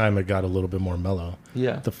every time it got a little bit more mellow.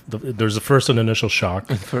 Yeah. There's an initial shock,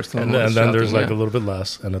 and then there's a little bit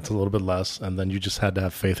less, and it's a little bit less, and then you just had to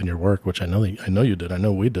have faith in your work, which I know you did. I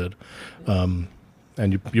know we did, and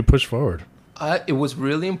you pushed forward. It was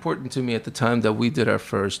really important to me at the time that we did our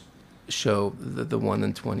first show, the one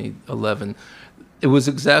in 2011. It was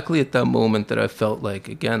exactly at that moment that I felt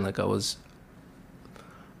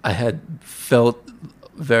I had felt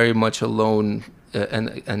very much alone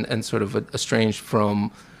and sort of estranged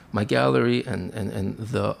from my gallery and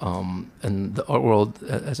the art world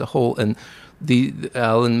as a whole. And the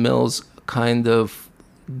Alan Mills kind of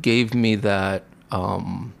gave me that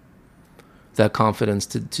confidence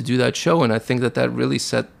to do that show, and I think that really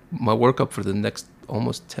set my work up for the next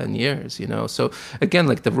almost 10 years. So again,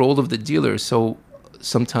 the role of the dealer is so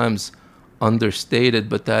sometimes understated,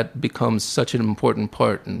 but that becomes such an important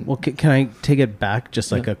part. Well, can I take it back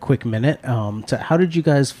just a quick minute to how did you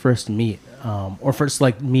guys first meet, or first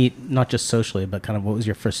meet not just socially, but kind of what was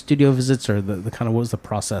your first studio visits, or the kind of what was the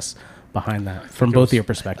process behind that from both of your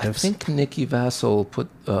perspectives? I think Nikki Vassal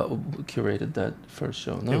curated that first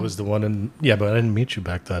show. No, it was the one but I didn't meet you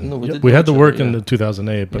back then. No, we had the work in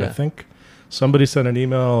 2008, but I think somebody sent an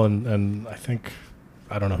email, and I think,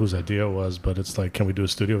 I don't know whose idea it was, but it's can we do a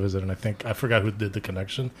studio visit? And I forgot who did the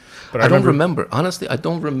connection. But I don't remember. Honestly, I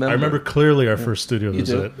don't remember. I remember clearly our first studio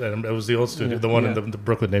visit. And it was the old studio, the one in the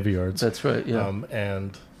Brooklyn Navy Yards. That's right, yeah.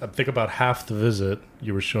 And I think about half the visit,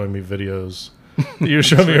 you were showing me videos. You were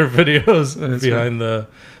showing me your videos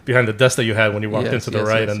behind the desk that you had when you walked into the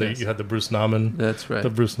right, and you had the Bruce Nauman. That's right. The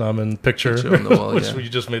Bruce Nauman picture on the wall, which you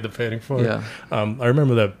just made the painting for. Yeah. I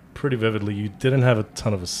remember that pretty vividly. You didn't have a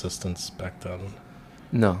ton of assistants back then.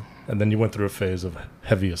 No. And then you went through a phase of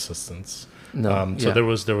heavy assistance. No. So there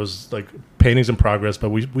was paintings in progress, but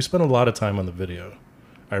we spent a lot of time on the video.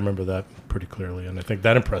 I remember that pretty clearly, and I think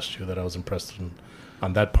that impressed you. That I was impressed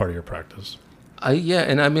on that part of your practice.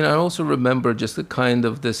 And I mean, I also remember just the kind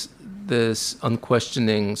of this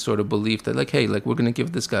unquestioning sort of belief that hey, we're going to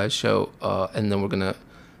give this guy a show, and then we're going to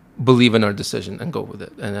believe in our decision and go with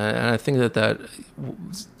it. And I think that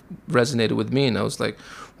resonated with me, and I was like,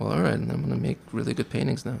 well, all right, and I'm going to make really good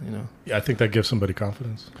paintings now, Yeah, I think that gives somebody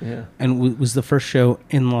confidence. Yeah. And was the first show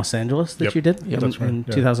in Los Angeles that you did? Yep. That's right. In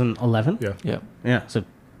 2011? Yeah. Yeah. Yeah, so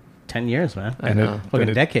 10 years, man. I know. Like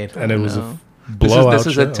a decade. And it was a blowout This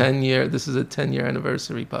is show. a 10-year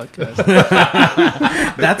anniversary podcast.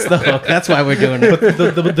 That's the hook. That's why we're doing it.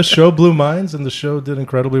 But the show blew minds, and the show did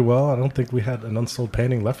incredibly well. I don't think we had an unsold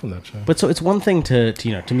painting left from that show. But so it's one thing to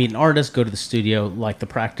meet an artist, go to the studio, like the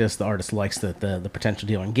practice. The artist likes the potential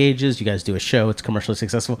deal, engages. You guys do a show. It's commercially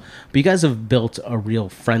successful. But you guys have built a real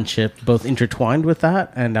friendship, both intertwined with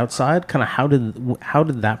that and outside. Kind of how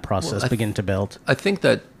did that process begin to build? I think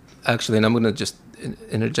that actually, and I'm going to just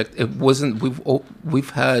interject. It wasn't.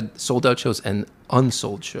 We've had sold out shows and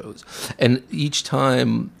unsold shows, and each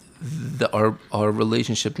time our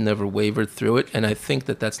relationship never wavered through it. And I think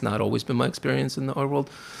that that's not always been my experience in the art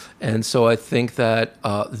world. And so I think that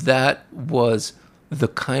that was the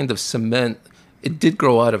kind of cement. It did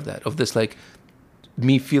grow out of that, of this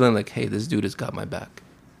me feeling hey, this dude has got my back,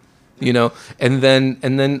 And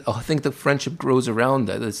then I think the friendship grows around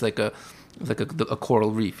that. It's like a coral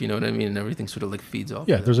reef, you know what I mean? And everything sort of feeds off.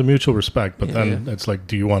 Yeah, there's a mutual respect, but then it's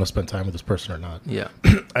do you want to spend time with this person or not? Yeah.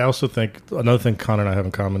 I also think another thing Connor and I have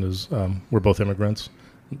in common is we're both immigrants.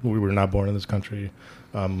 We were not born in this country.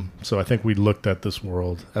 So I think we looked at this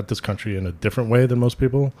world, at this country in a different way than most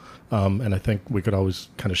people. And I think we could always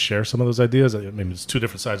kind of share some of those ideas. I mean, it's two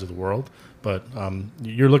different sides of the world, but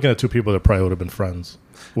you're looking at two people that probably would have been friends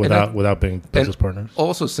without being business partners.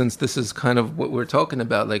 Also, since this is kind of what we're talking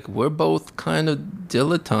about, like we're both kind of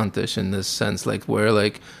dilettantish in this sense. Like we're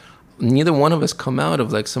like, neither one of us come out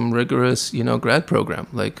of like some rigorous, grad program.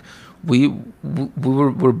 Like we're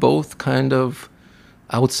both kind of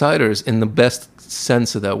outsiders in the best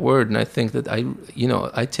sense of that word, and I think that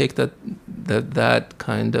I take that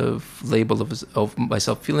kind of label of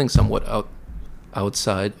myself feeling somewhat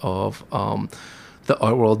outside of the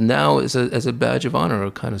art world now as a badge of honor,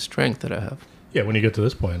 a kind of strength that I have. Yeah, when you get to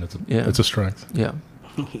this point, it's a strength. Yeah.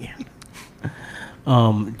 Yeah.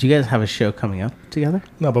 Do you guys have a show coming up together?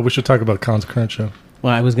 No, but we should talk about Khan's current show.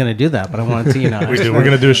 Well, I was going to do that, but I wanted to, we do. We're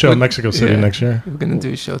going to do a show in Mexico City next year. We're going to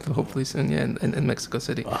do a show hopefully soon, in Mexico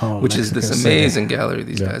City, which Mexico is this City. amazing gallery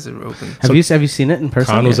these guys are open. Have you seen it in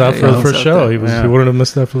person? Khan was out for the first show. He wouldn't have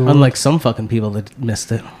missed that for the world. Unlike some fucking people that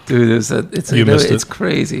missed it. Dude, it's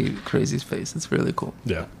crazy space. It's really cool.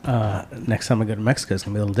 Yeah. Next time I go to Mexico, it's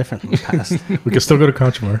going to be a little different than the past. We can still go to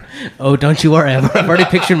Conchmar. Oh, don't you worry. I've already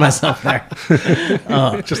pictured myself there.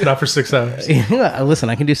 Just not for 6 hours. Listen,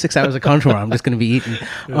 I can do 6 hours of Conchmar. I'm just going to be eating.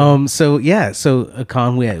 So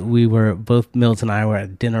Khan, we were both, Mills and I were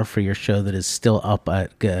at dinner for your show that is still up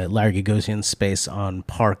at Larry Gagosian's space on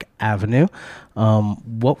Park Avenue.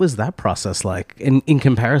 What was that process like in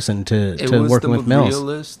comparison to working with Mills?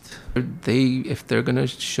 Realist. If they're going to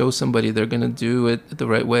show somebody, they're going to do it the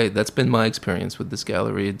right way. That's been my experience with this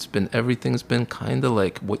gallery. Everything's been kind of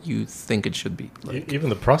like what you think it should be. Like, even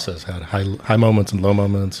the process had high moments and low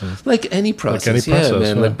moments. And like any process, man.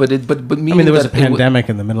 Yeah. Like, but there was a pandemic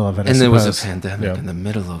in the middle of it. And there was a pandemic in the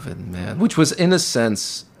middle of it, man. Which was, in a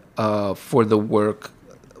sense, for the work.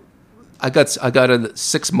 I got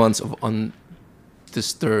 6 months of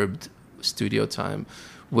undisturbed studio time,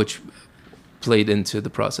 which played into the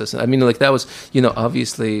process. I mean, like that was,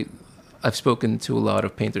 obviously, I've spoken to a lot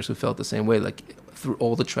of painters who felt the same way. Like through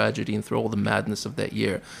all the tragedy and through all the madness of that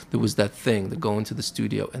year, there was that thing, that going to the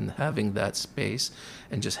studio and having that space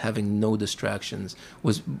and just having no distractions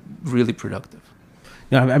was really productive.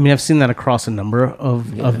 I mean, I've seen that across a number of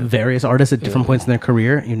various artists at different points in their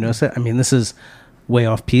career. You notice it. I mean, this is way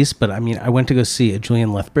off piece, but I mean, I went to go see a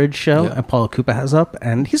Julian Lethbridge show at Paula Kupa has up,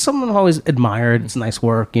 and he's someone I've always admired. It's nice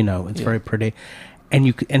work, it's very pretty. And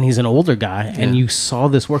he's an older guy, and you saw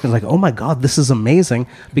this work and was like, oh my God, this is amazing,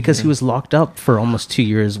 because he was locked up for almost 2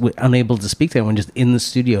 years, unable to speak to anyone, just in the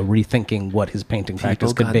studio rethinking what his painting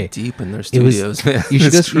practice could be. Deep in their studios, man. You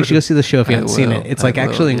should go see the show if you haven't seen it. It's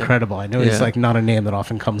actually incredible. I know it's like not a name that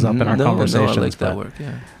often comes up in our conversations. I like that work.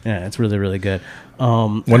 Yeah, it's really, really good.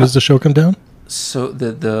 When does the show come down? So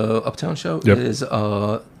the Uptown show is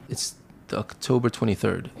it's the October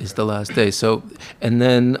 23rd is the last day. So, and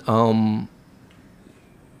then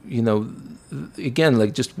again,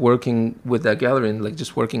 like just working with that gallery and like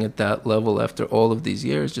just working at that level after all of these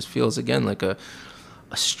years just feels again like a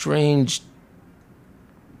strange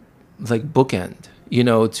like bookend,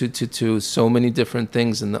 to so many different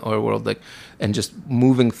things in the art world, like, and just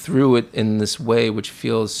moving through it in this way, which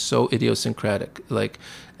feels so idiosyncratic. Like,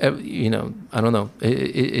 I don't know.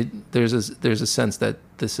 There's a sense that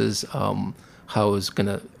this is how it's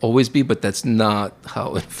gonna always be, but that's not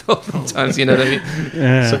how it felt sometimes. You know what I mean?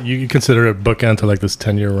 Yeah. So you consider it bookend to like this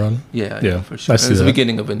 10-year run? Yeah, for sure. It's the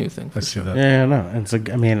beginning of a new thing. I see that. Yeah, no. It's like,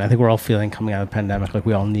 I mean, I think we're all feeling coming out of the pandemic like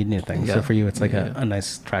we all need new things. Yeah. So for you, it's like a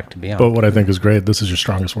nice track to be on. But what I think is great, this is your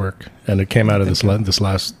strongest work, and it came out of this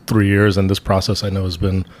last 3 years, and this process I know has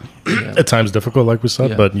been at times difficult, like we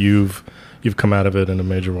said, but you've come out of it in a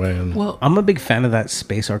major way. And well, I'm a big fan of that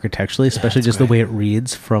space architecturally, especially just the way it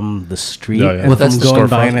reads from the street. Yeah. With them going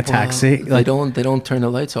by in a taxi. They don't turn the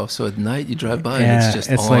lights off, so at night you drive by and it's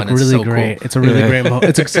just it's on. Like really so great. Cool. It's a really great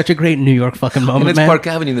moment. It's such a great New York fucking moment, and it's man. Park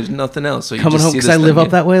Avenue. There's nothing else. So you coming just home, because I live up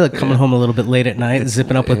that way. Like coming home a little bit late at night,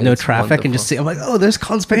 zipping up with no traffic, wonderful. and just see. I'm like, oh, there's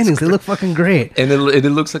Khan's paintings. They look fucking great. And it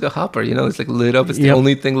looks like a hopper. It's like lit up. It's the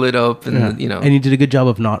only thing lit up, and And you did a good job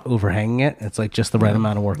of not overhanging it. It's like just the right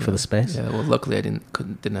amount of work for the space. Yeah. Well, luckily I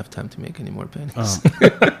didn't have time to make any more paintings.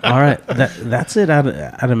 All right, that's it out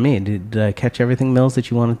of me. Did I catch everything, Mills, that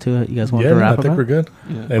you wanted to? You guys wanted to wrap I think we're good.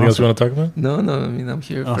 Yeah. Anything else you want to talk about? No. I mean, I'm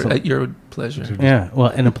here at your pleasure. Yeah, well,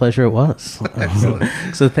 and a pleasure it was.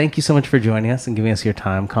 So thank you so much for joining us and giving us your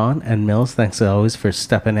time, Khan, and Mills. Thanks as always for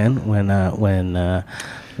stepping in when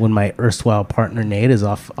when my erstwhile partner Nate is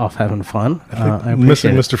off having fun. I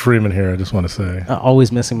missing Mr. Freeman here, I just want to say.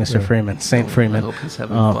 Always missing Mr. Freeman, Saint Freeman. I hope he's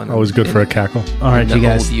having fun. Always good for a cackle. All right, you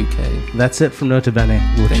guys. UK. That's it from Nota Bene.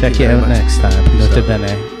 We'll Thank check you you very out much. next time. Peace Nota out.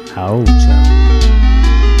 Bene. Ciao. Ciao.